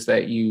thing is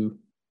that you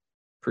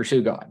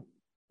pursue God.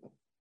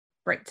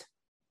 Right.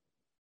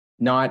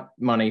 Not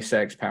money,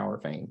 sex, power,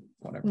 fame,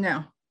 whatever.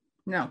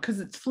 No, because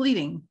it's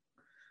fleeting.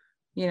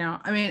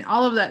 I mean,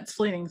 all of that's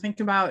fleeting. Think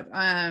about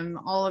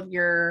all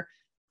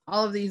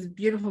of these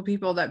beautiful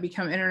people that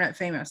become internet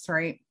famous,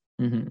 right?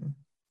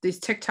 These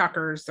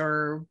TikTokers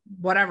or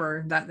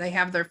whatever, that they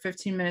have their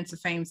 15 minutes of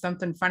fame,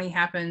 something funny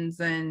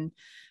happens and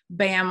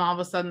bam, all of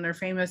a sudden they're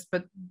famous.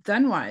 But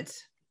then what?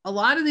 A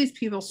lot of these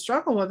people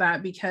struggle with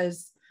that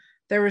because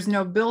there was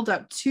no build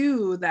up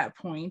to that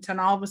point. And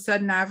all of a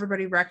sudden now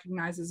everybody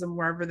recognizes them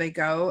wherever they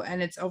go,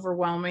 and it's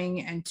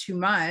overwhelming and too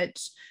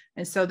much.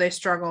 And so they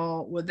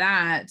struggle with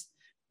that.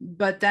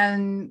 But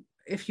then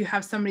if you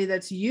have somebody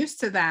that's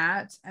used to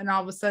that and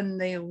all of a sudden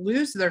they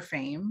lose their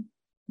fame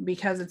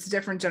because it's a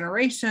different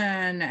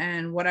generation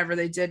and whatever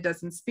they did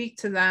doesn't speak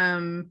to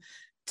them,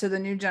 to the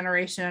new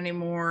generation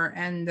anymore,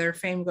 and their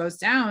fame goes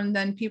down,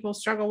 then people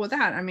struggle with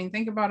that. I mean,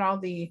 think about all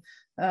the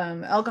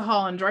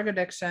alcohol and drug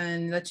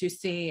addiction that you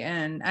see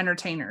in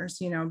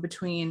entertainers,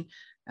 between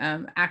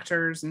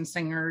actors and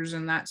singers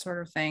and that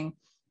sort of thing,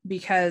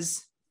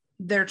 because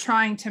they're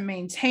trying to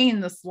maintain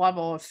this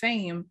level of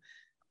fame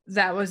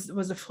that was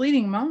a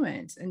fleeting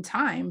moment in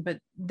time, but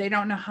they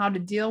don't know how to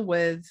deal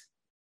with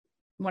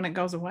when it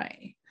goes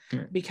away,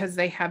 because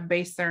they have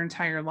based their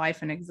entire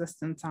life and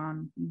existence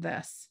on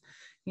this,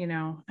 and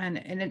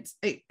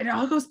it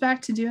all goes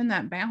back to doing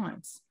that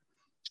balance,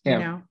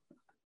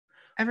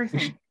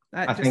 everything.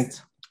 I think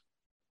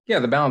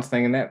the balance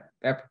thing, and that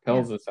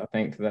propels us, I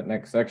think, to that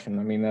next section.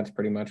 I mean, that's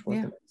pretty much what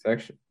the next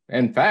section.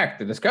 In fact,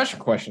 the discussion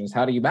question is,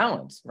 how do you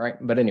balance, right?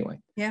 But anyway,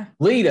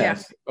 lead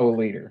us, oh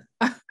leader.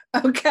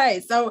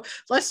 Okay, so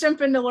let's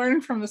jump into learning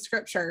from the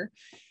scripture.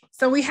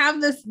 So we have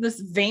this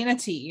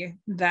vanity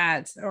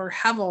or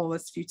hevel,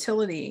 this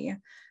futility,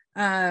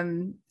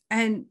 and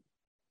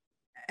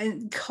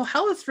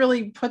Koheles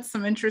really puts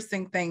some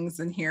interesting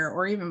things in here,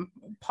 or even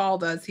Paul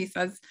does. He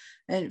says,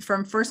 and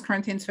from 1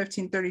 Corinthians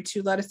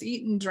 15:32, let us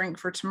eat and drink,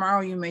 for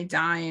tomorrow you may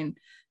die. And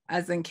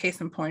as in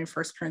case in point,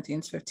 1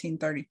 Corinthians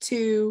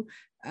 15:32.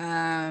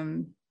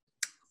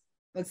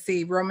 Let's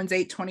see, Romans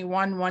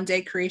 8:21, one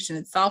day creation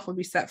itself will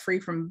be set free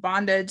from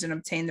bondage and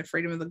obtain the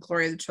freedom of the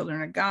glory of the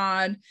children of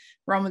God.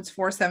 Romans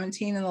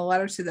 4:17, in the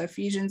letter to the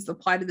Ephesians, the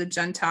plight of the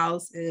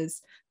Gentiles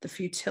is the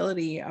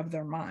futility of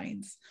their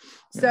minds.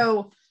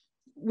 So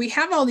we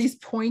have all these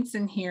points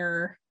in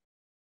here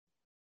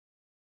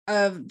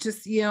of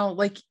just,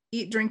 like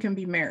eat, drink, and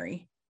be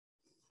merry.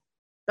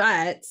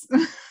 But,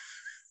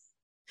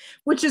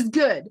 which is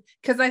good,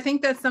 because I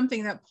think that's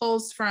something that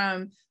pulls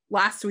from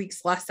last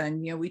week's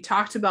lesson. We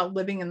talked about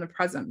living in the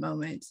present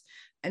moment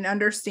and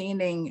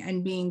understanding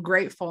and being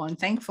grateful and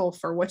thankful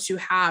for what you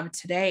have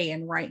today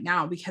and right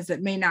now, because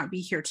it may not be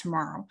here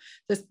tomorrow.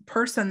 This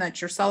person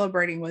that you're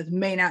celebrating with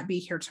may not be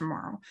here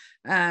tomorrow.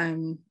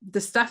 The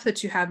stuff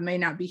that you have may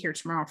not be here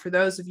tomorrow. For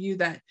those of you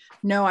that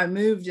know, I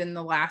moved in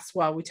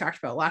we talked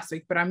about last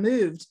week, but I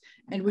moved,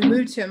 and we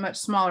moved to a much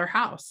smaller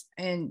house.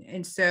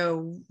 And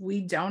so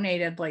we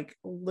donated, like,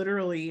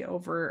 literally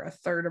over a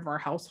third of our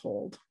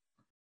household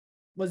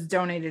was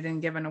donated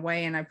and given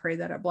away. And I pray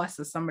that it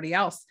blesses somebody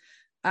else.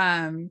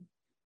 But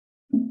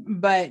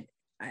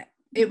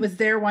it was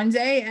there one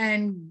day,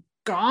 and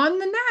gone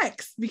the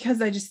next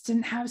because I just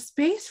didn't have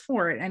space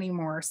for it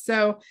anymore.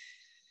 So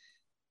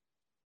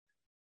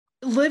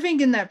living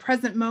in that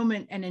present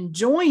moment and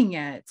enjoying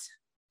it,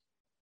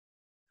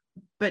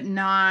 but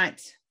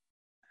not,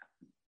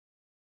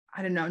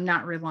 I don't know,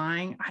 not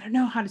relying. I don't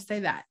know how to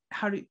say that.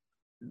 How do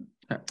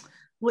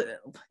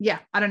yeah,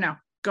 I don't know.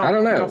 I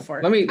don't know. Go for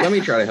it. Let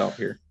me try to help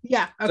here.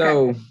 Yeah. Okay.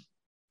 So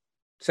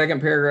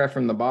second paragraph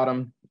from the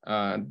bottom,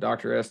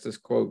 Dr. Estes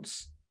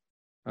quotes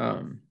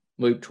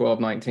Luke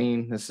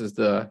 12:19. This is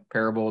the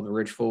parable of the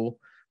rich fool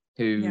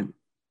who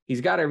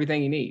he's got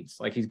everything he needs.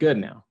 Like he's good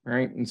now,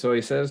 right? And so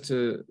he says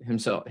to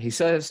himself, he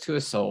says to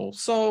his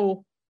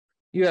soul,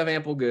 you have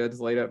ample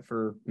goods laid up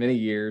for many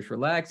years.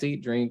 Relax,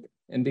 eat, drink,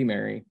 and be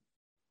merry.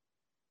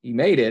 He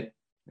made it,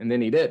 and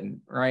then he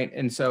didn't, right?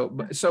 And so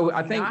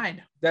I think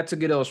that's a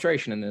good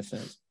illustration in this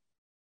sense.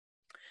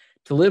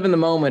 To live in the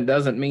moment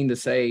doesn't mean to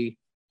say,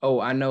 oh,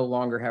 I no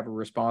longer have a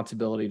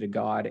responsibility to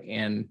God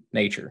and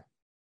nature.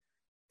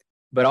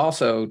 But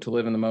also to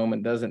live in the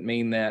moment doesn't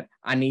mean that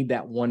I need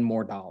that one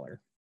more dollar.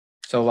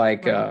 So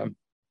like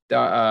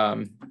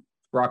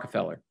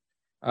Rockefeller,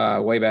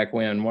 way back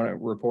when,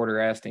 one reporter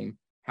asked him,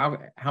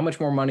 how much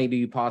more money do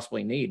you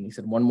possibly need? And he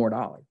said, $1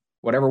 more.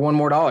 Whatever $1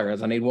 more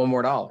is, I need $1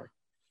 more.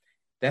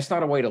 That's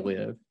not a way to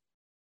live.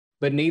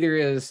 But neither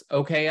is,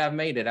 okay, I've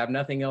made it. I have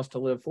nothing else to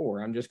live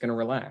for. I'm just going to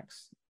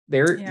relax.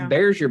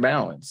 There's your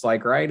balance.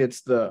 Like, right,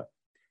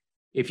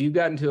 if you've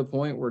gotten to a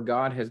point where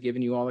God has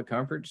given you all the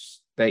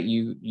comforts that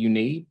you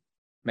need,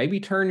 maybe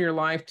turn your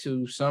life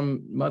to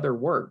some other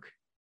work.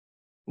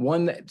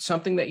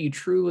 Something that you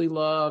truly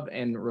love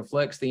and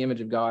reflects the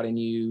image of God in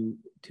you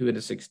to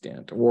this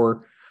extent.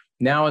 Or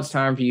now it's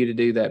time for you to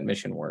do that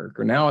mission work,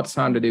 or now it's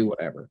time to do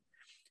whatever.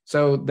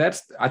 So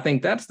I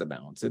think that's the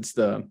balance.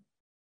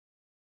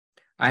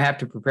 I have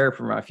to prepare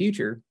for my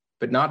future,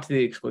 but not to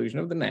the exclusion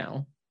of the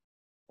now,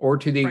 or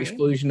to the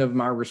exclusion of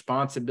my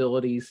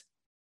responsibilities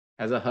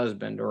as a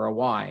husband or a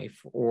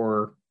wife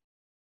or,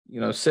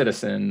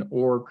 citizen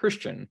or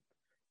Christian.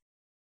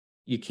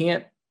 You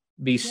can't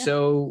be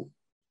so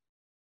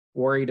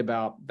worried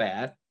about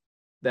that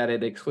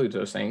it excludes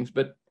those things.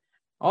 But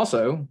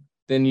also,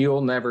 then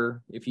you'll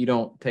never, if you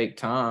don't take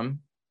time,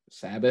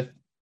 Sabbath,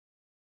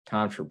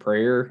 time for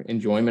prayer,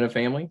 enjoyment of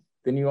family,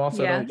 then you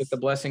also don't get the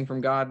blessing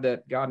from God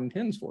that God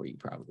intends for you,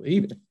 probably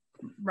even.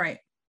 Right.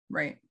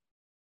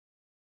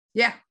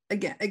 Yeah.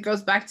 Again, it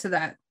goes back to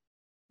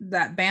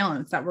that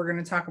balance that we're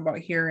going to talk about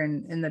here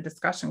in the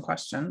discussion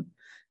question.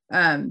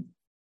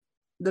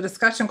 The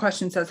discussion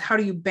question says, how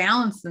do you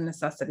balance the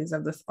necessities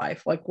of this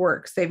life, like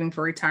work, saving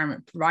for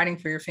retirement, providing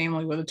for your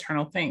family with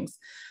eternal things?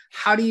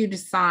 How do you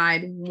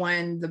decide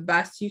when the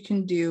best you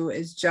can do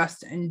is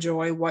just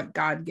enjoy what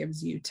God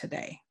gives you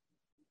today?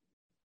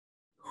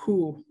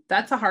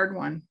 That's a hard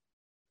one.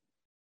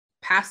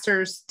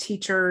 Pastors,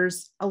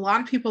 teachers, a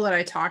lot of people that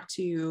I talk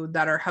to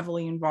that are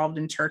heavily involved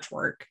in church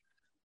work,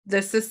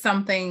 this is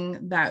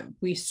something that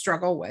we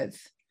struggle with,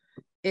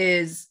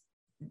 is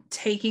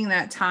taking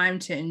that time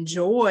to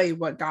enjoy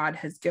what God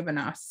has given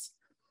us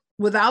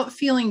without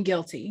feeling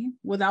guilty,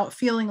 without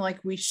feeling like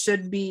we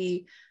should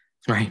be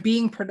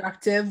being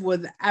productive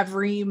with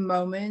every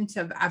moment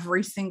of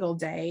every single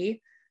day.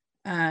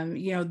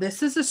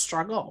 This is a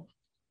struggle.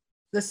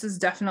 This is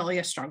definitely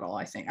a struggle.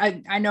 I think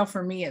I know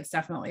for me, it's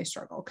definitely a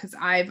struggle because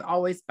I've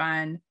always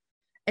been,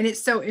 and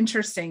it's so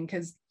interesting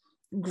because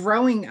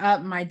growing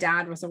up, my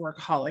dad was a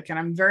workaholic and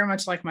I'm very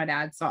much like my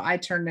dad. So I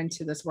turned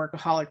into this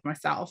workaholic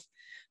myself.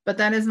 But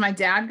then as my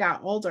dad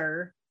got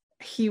older,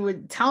 he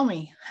would tell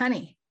me,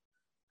 honey,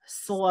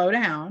 slow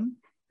down,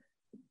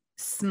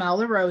 smell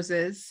the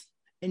roses,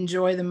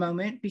 enjoy the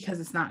moment because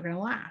it's not going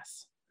to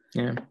last.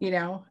 Yeah.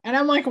 And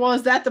I'm like, well,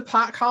 is that the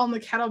pot calling the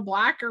kettle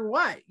black or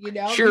what?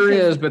 Sure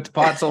is, but the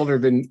pot's older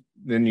than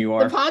you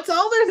are. The pot's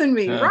older than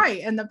me,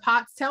 right? And the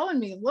pot's telling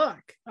me,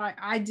 look,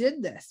 I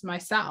did this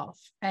myself.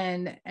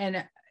 And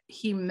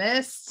he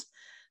missed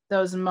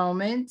those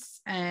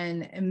moments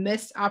and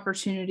missed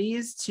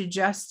opportunities to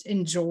just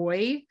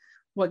enjoy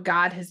what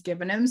God has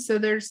given him. So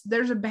there's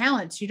a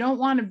balance. You don't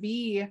want to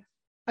be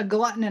a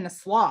glutton and a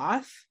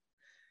sloth,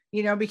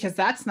 because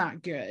that's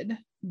not good,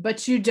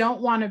 but you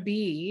don't want to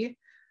be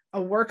a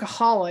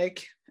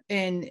workaholic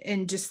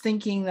and just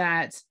thinking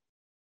that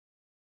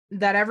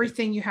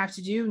everything you have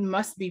to do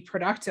must be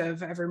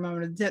productive every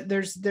moment.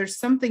 There's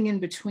something in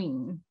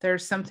between.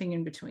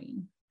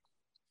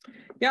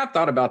 Yeah, I've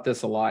thought about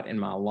this a lot in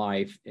my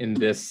life in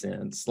this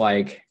sense,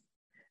 like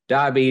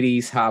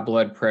diabetes, high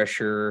blood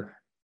pressure,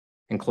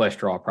 and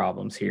cholesterol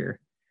problems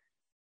here.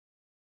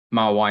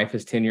 My wife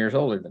is 10 years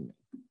older than me.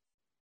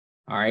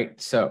 All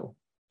right. So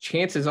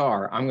chances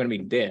are I'm going to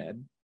be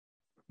dead,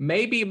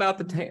 maybe about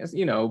the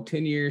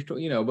 10 years,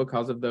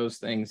 because of those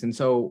things. And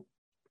so,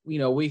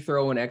 we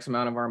throw an X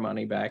amount of our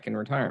money back in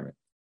retirement.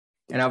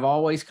 And I've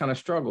always kind of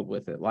struggled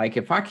with it. Like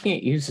if I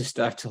can't use this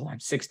stuff till I'm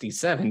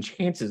 67,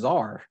 chances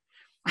are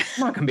I'm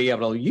not going to be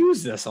able to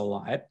use this a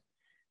lot.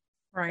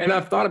 Right. And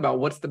I've thought about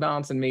what's the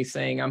balance in me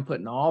saying I'm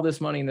putting all this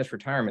money in this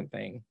retirement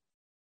thing,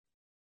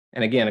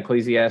 And again,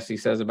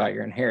 Ecclesiastes says about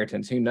your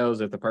inheritance, who knows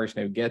if the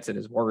person who gets it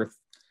is worth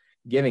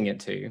giving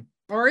it to.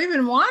 Or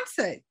even wants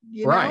it,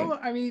 you right. know?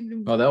 I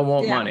mean, well, they'll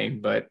want money,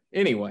 but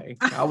anyway,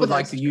 I would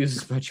like to use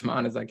as much of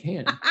mine as I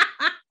can.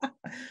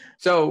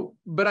 So,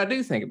 but I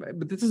do think about it,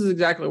 but this is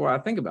exactly why I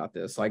think about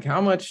this. Like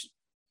how much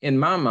in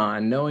my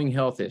mind, knowing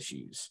health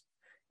issues,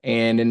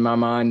 and in my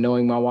mind,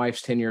 knowing my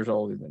wife's 10 years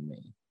older than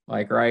me,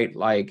 like, right.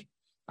 Like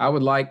I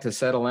would like to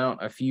settle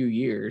out a few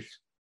years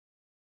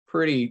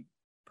pretty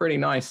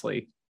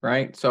nicely.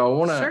 Right.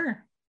 So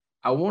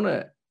I want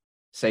to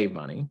save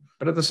money,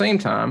 but at the same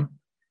time,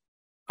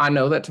 I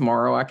know that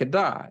tomorrow I could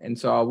die. And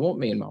so I want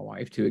me and my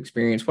wife to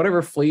experience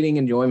whatever fleeting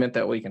enjoyment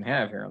that we can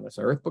have here on this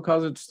earth,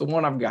 because it's the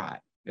one I've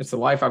got. It's the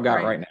life I've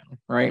got right now.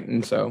 Right.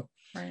 And so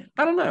I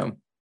don't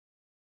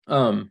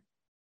know.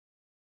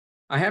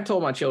 I have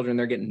told my children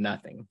they're getting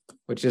nothing,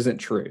 which isn't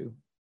true,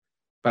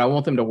 but I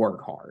want them to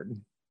work hard.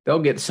 They'll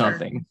get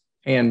something.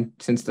 And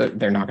since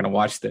they're not going to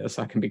watch this,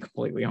 I can be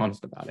completely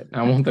honest about it.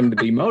 I want them to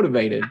be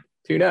motivated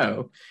to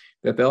know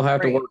that they'll have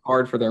to work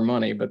hard for their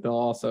money, but they'll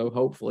also,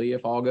 hopefully,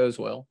 if all goes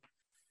well,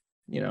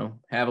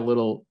 have a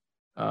little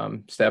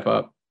step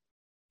up.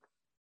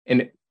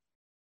 And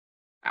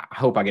I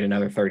hope I get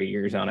another 30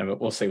 years out of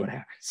it. We'll see what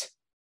happens.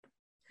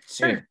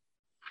 Sure. Anyway.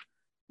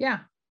 Yeah.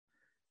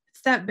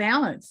 It's that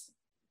balance.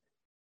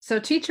 So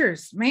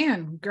teachers,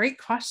 man, great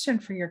question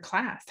for your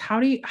class. How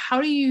do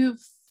you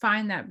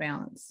find that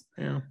balance?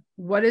 Yeah.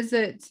 What is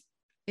it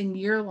in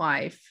your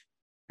life,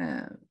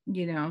 that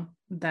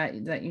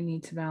you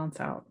need to balance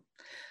out?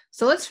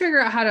 So let's figure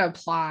out how to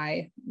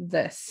apply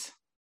this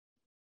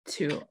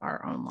to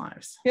our own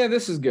lives. Yeah,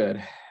 this is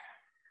good.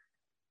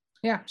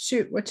 Yeah,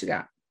 shoot, what you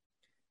got?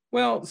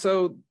 Well,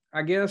 so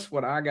I guess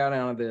what I got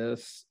out of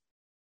this,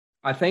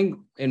 I think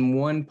in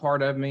one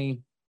part of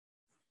me,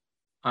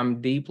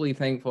 I'm deeply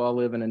thankful I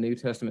live in a New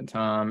Testament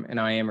time and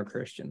I am a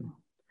Christian,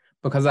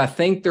 because I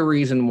think the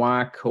reason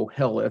why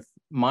Koheleth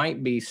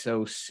might be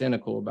so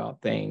cynical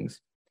about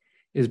things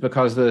is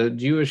because the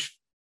Jewish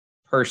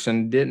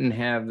person didn't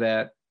have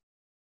that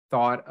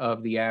thought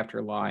of the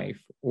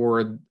afterlife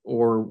or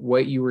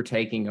what you were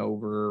taking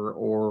over,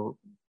 or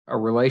a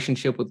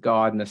relationship with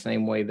God in the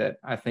same way that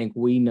I think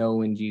we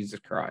know in Jesus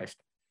Christ.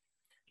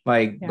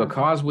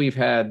 Because we've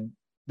had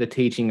the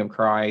teaching of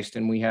Christ,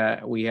 and we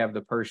have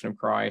the person of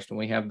Christ, and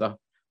we have the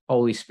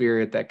Holy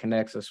Spirit that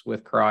connects us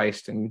with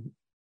Christ, and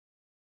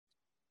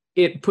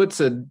it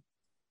puts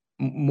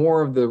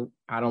more of the,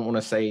 I don't want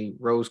to say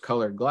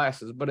rose-colored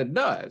glasses, but it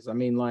does. I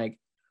mean, like,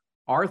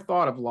 our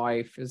thought of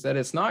life is that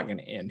it's not going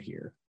to end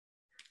here.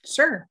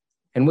 Sure.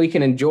 And we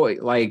can enjoy,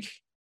 like,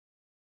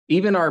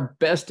 even our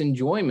best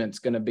enjoyment's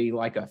going to be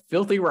like a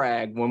filthy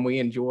rag when we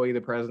enjoy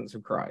the presence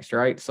of Christ,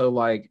 right? So,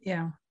 like,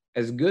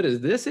 as good as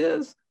this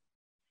is,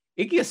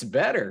 it gets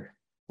better,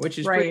 which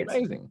is pretty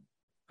amazing.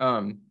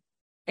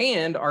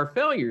 And our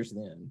failures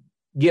then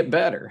get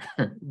better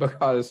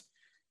because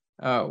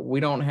we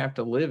don't have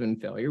to live in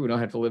failure. We don't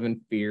have to live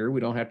in fear.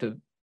 We don't have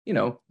to,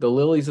 the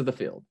lilies of the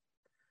field.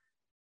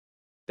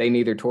 They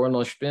neither toil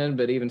nor spin,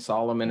 but even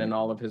Solomon in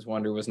all of his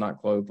wonder was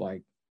not clothed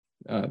like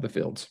the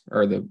fields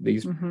or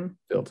these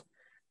fields.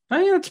 I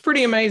think that's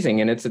pretty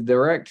amazing. And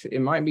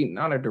it might be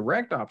not a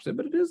direct opposite,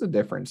 but it is a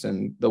difference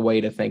in the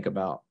way to think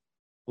about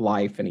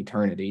life and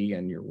eternity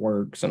and your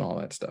works and all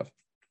that stuff.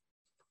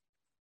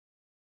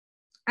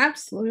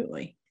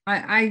 Absolutely.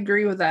 I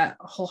agree with that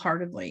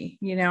wholeheartedly.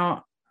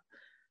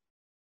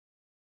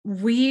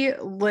 We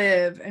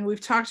live, and we've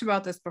talked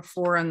about this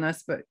before on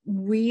this, but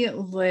we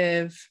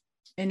live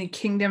in a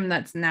kingdom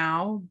that's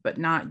now, but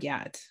not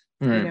yet.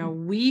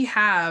 We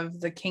have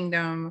the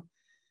kingdom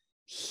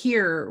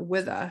here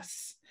with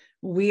us.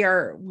 We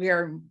are,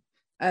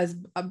 as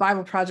a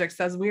Bible Project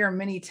says, we are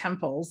many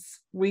temples.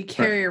 We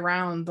carry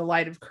around the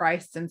light of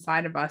Christ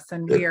inside of us,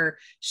 and we are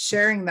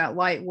sharing that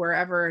light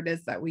wherever it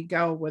is that we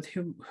go with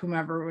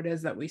whomever it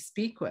is that we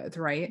speak with,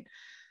 right?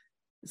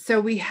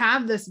 So we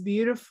have this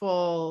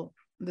beautiful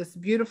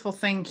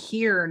thing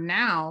here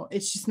now.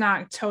 It's just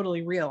not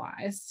totally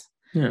realized.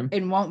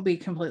 It won't be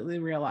completely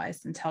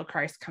realized until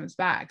Christ comes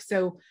back.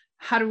 So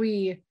how do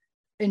we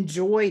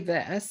enjoy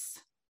this,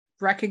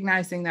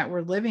 recognizing that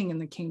we're living in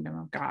the kingdom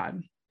of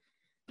God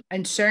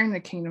and sharing the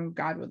kingdom of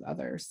God with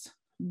others,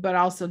 but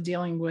also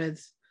dealing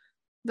with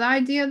the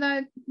idea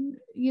that,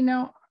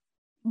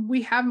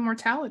 we have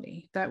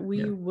mortality, that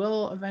we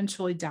will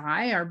eventually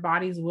die. Our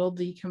bodies will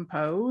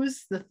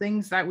decompose. The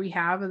things that we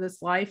have of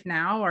this life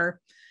now are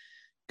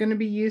going to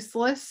be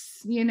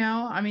useless.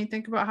 I mean,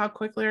 think about how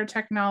quickly our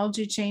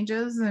technology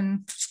changes.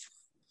 In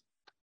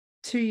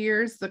 2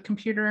 years, the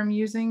computer I'm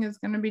using is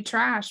going to be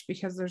trash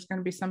because there's going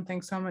to be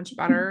something so much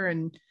better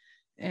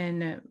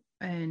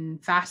and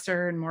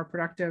faster and more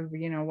productive,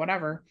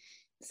 whatever.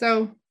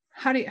 So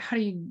how do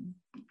you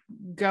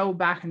go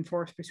back and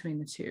forth between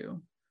the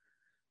two?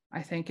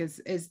 I think is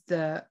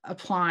the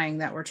applying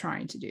that we're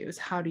trying to do, is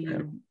how do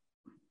you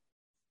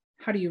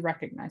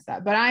recognize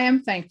that? But I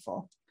am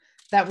thankful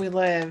that we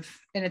live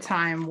in a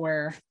time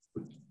where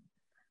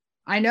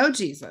I know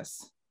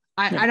Jesus.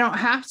 I don't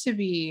have to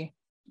be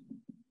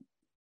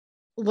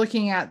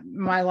looking at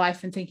my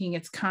life and thinking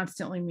it's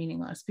constantly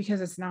meaningless,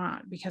 because it's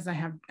not, because I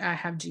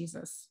have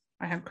Jesus.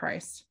 I have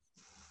Christ.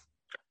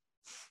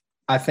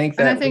 I think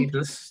that leads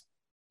us.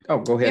 Oh,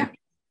 go ahead. Yeah.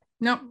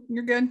 No,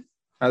 you're good.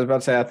 I was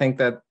about to say, I think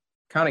that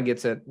kind of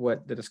gets at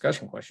what the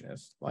discussion question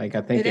is. Like,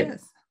 I think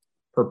it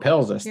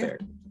propels us there.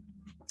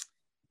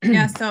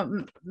 Yeah.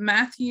 So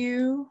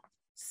Matthew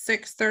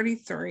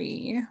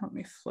 6:33. Let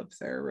me flip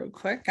there real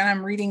quick. And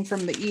I'm reading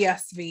from the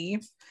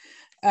ESV.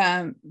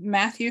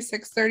 Matthew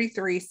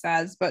 6:33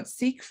 says, "But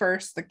seek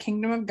first the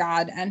kingdom of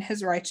God and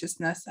his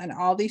righteousness, and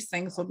all these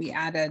things will be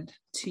added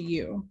to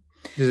you."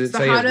 Does it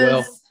say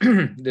as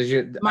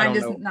well? Mine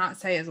does not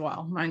say as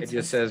well. Mine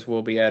just says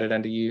will be added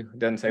unto you. It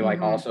doesn't say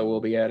like also will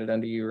be added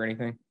unto you or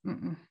anything.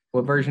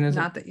 What version is it?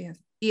 Not the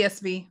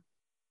ESV.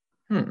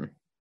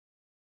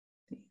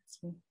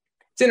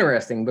 It's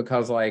interesting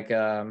because like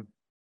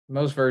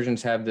most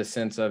versions have this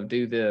sense of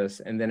do this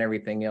and then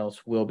everything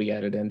else will be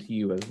added unto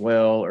you as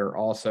well, or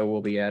also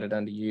will be added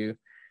unto you.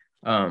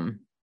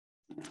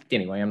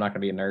 Anyway, I'm not going to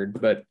be a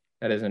nerd, but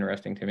that is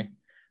interesting to me.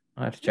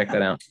 I'll have to check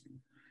that out.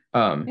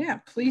 Yeah,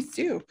 please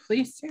do.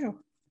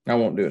 I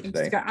won't do it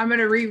today. I'm going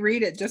to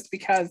reread it just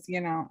because,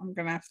 I'm going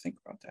to have to think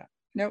about that.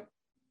 Nope.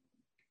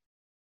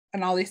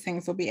 And all these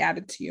things will be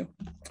added to you.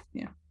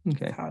 Yeah.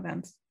 Okay. That's how it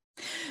ends.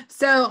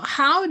 So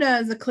how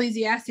does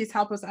Ecclesiastes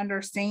help us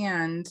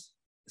understand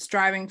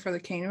striving for the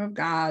kingdom of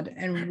God,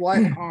 and what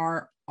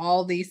are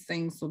all these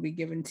things will be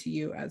given to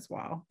you as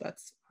well?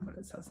 That's what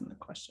it says in the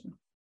question.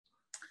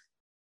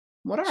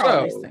 What are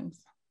all these things?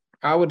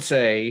 I would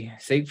say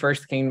seek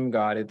first the kingdom of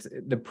God. It's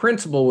the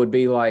principle would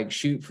be like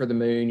shoot for the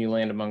moon, you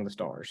land among the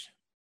stars.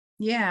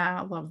 Yeah,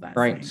 I love that.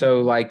 Right. Saying.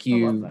 So like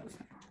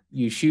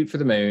you shoot for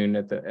the moon.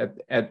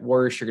 At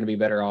worst, you're going to be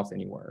better off than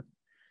you were.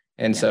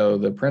 And so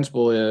the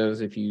principle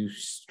is if you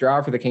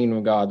strive for the kingdom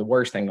of God, the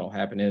worst thing that'll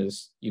happen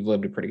is you've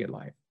lived a pretty good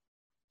life.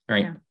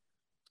 Right. Yeah.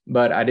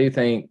 But I do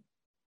think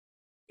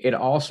it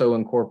also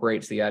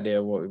incorporates the idea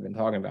of what we've been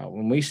talking about.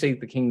 When we seek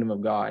the kingdom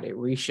of God, it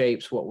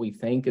reshapes what we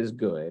think is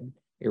good.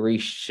 It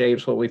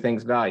reshapes what we think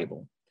is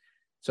valuable.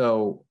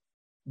 So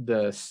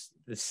the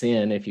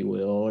sin, if you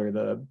will, or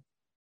the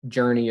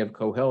journey of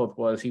Koheleth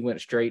was he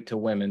went straight to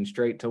women,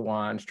 straight to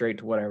wine, straight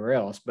to whatever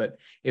else. But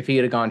if he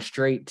had gone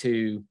straight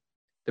to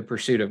the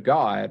pursuit of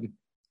God,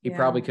 he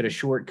probably could have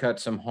shortcut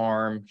some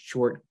harm,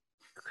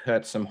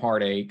 shortcut some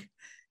heartache,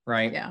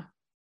 right? Yeah.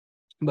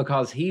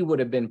 Because he would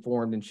have been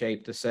formed and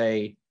shaped to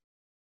say,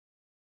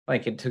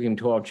 like it took him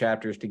 12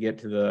 chapters to get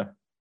to the,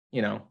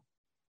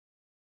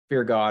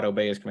 fear God,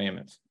 obey his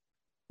commandments.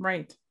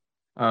 Right.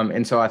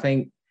 And so I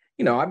think,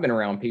 I've been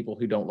around people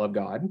who don't love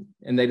God,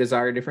 and they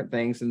desire different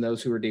things than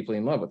those who are deeply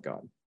in love with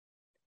God.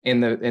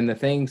 And the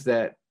things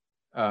that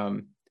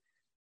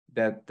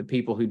the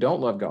people who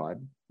don't love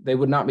God, they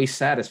would not be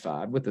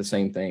satisfied with the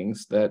same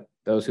things that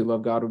those who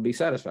love God would be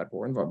satisfied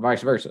for, and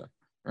vice versa.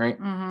 Right.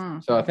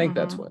 So I think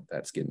that's what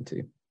that's getting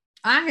to.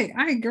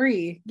 I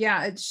agree.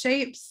 Yeah. It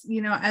shapes,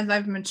 as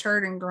I've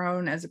matured and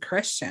grown as a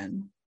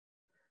Christian,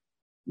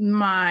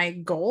 my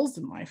goals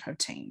in life have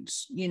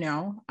changed.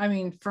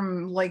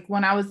 From like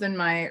when I was in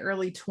my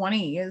early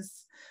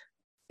 20s,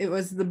 it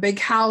was the big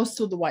house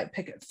with the white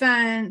picket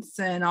fence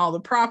and all the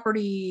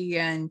property.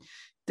 And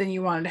then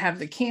you wanted to have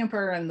the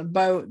camper and the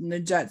boat and the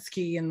jet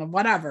ski and the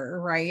whatever.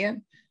 Right.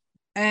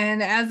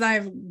 And as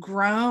I've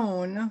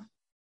grown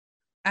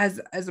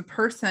as a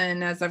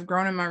person, as I've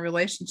grown in my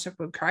relationship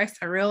with Christ,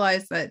 I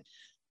realized that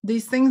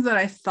these things that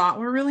I thought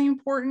were really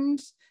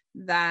important,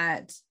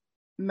 that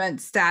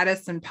meant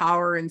status and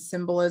power and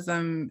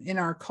symbolism in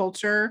our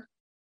culture,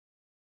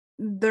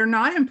 they're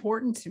not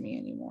important to me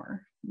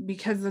anymore,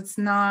 because it's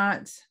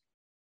not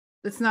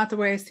the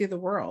way I see the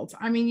world.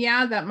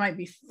 That might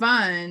be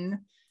fun.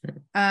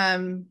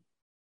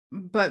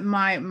 But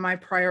my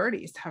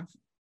priorities have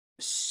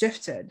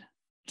shifted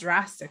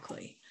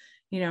drastically,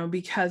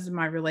 because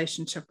my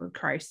relationship with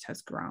Christ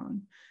has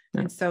grown.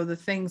 Yeah. And so the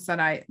things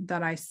that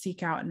I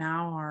seek out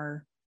now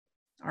are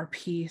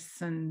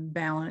peace and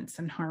balance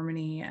and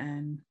harmony.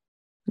 And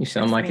you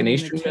sound like an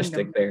Eastern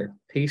mystic there.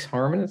 Peace,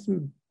 harmony,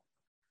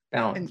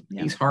 balance.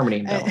 Peace, harmony,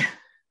 and balance.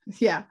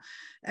 Yeah.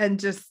 And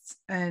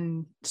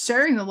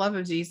sharing the love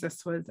of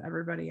Jesus with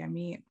everybody I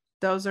meet.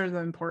 Those are the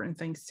important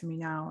things to me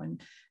now,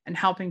 and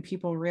helping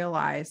people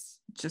realize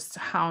just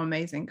how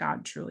amazing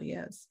God truly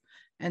is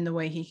and the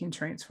way he can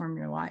transform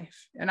your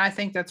life. And I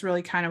think that's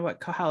really kind of what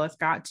Koheleth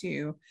got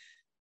to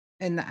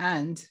in the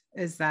end,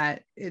 is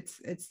that it's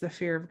the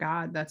fear of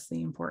God. That's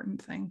the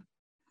important thing.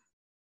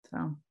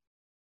 So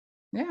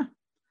yeah,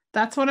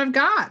 that's what I've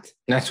got.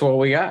 That's what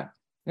we got.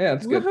 Yeah,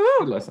 that's good.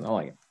 Good lesson. I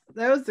like it.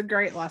 That was a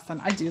great lesson.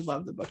 I do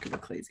love the book of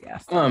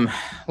Ecclesiastes.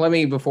 Let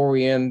me, before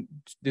we end,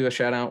 do a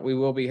shout out. We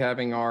will be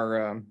having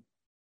our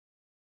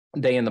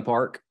day in the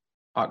park,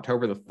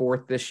 October the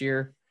 4th this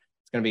year.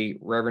 It's going to be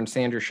Reverend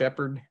Sandra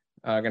Shepard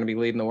going to be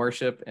leading the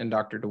worship, and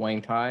Dr.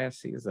 Dwayne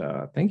Tyus.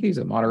 I think he's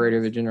a moderator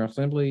of the General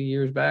Assembly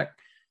years back.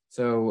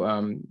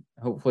 So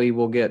hopefully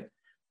we'll get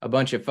a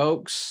bunch of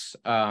folks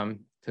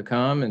to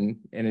come and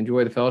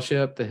enjoy the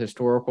fellowship. The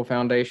Historical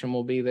Foundation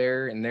will be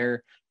there, and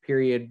their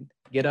period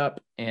get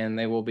up and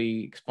they will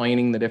be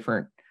explaining the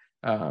different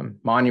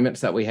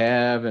monuments that we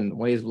have and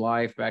ways of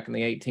life back in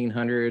the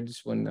 1800s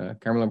when the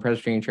Cumberland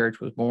Presbyterian Church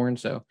was born.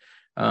 So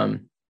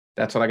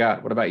that's what I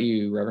got. What about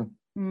you, Reverend?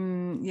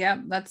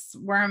 Yep, that's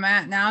where I'm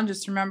at now.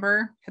 Just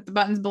remember, hit the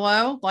buttons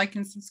below, like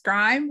and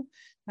subscribe.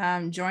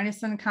 Join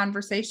us in the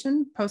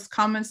conversation, post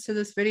comments to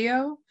this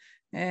video,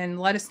 and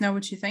let us know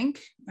what you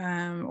think.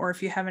 Or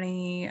if you have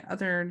any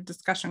other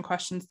discussion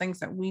questions, things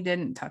that we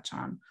didn't touch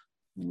on.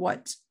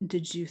 What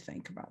did you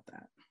think about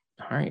that?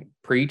 All right.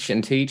 Preach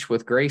and teach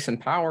with grace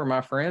and power, my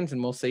friends,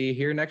 and we'll see you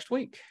here next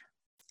week.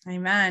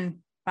 Amen.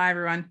 Bye,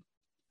 everyone.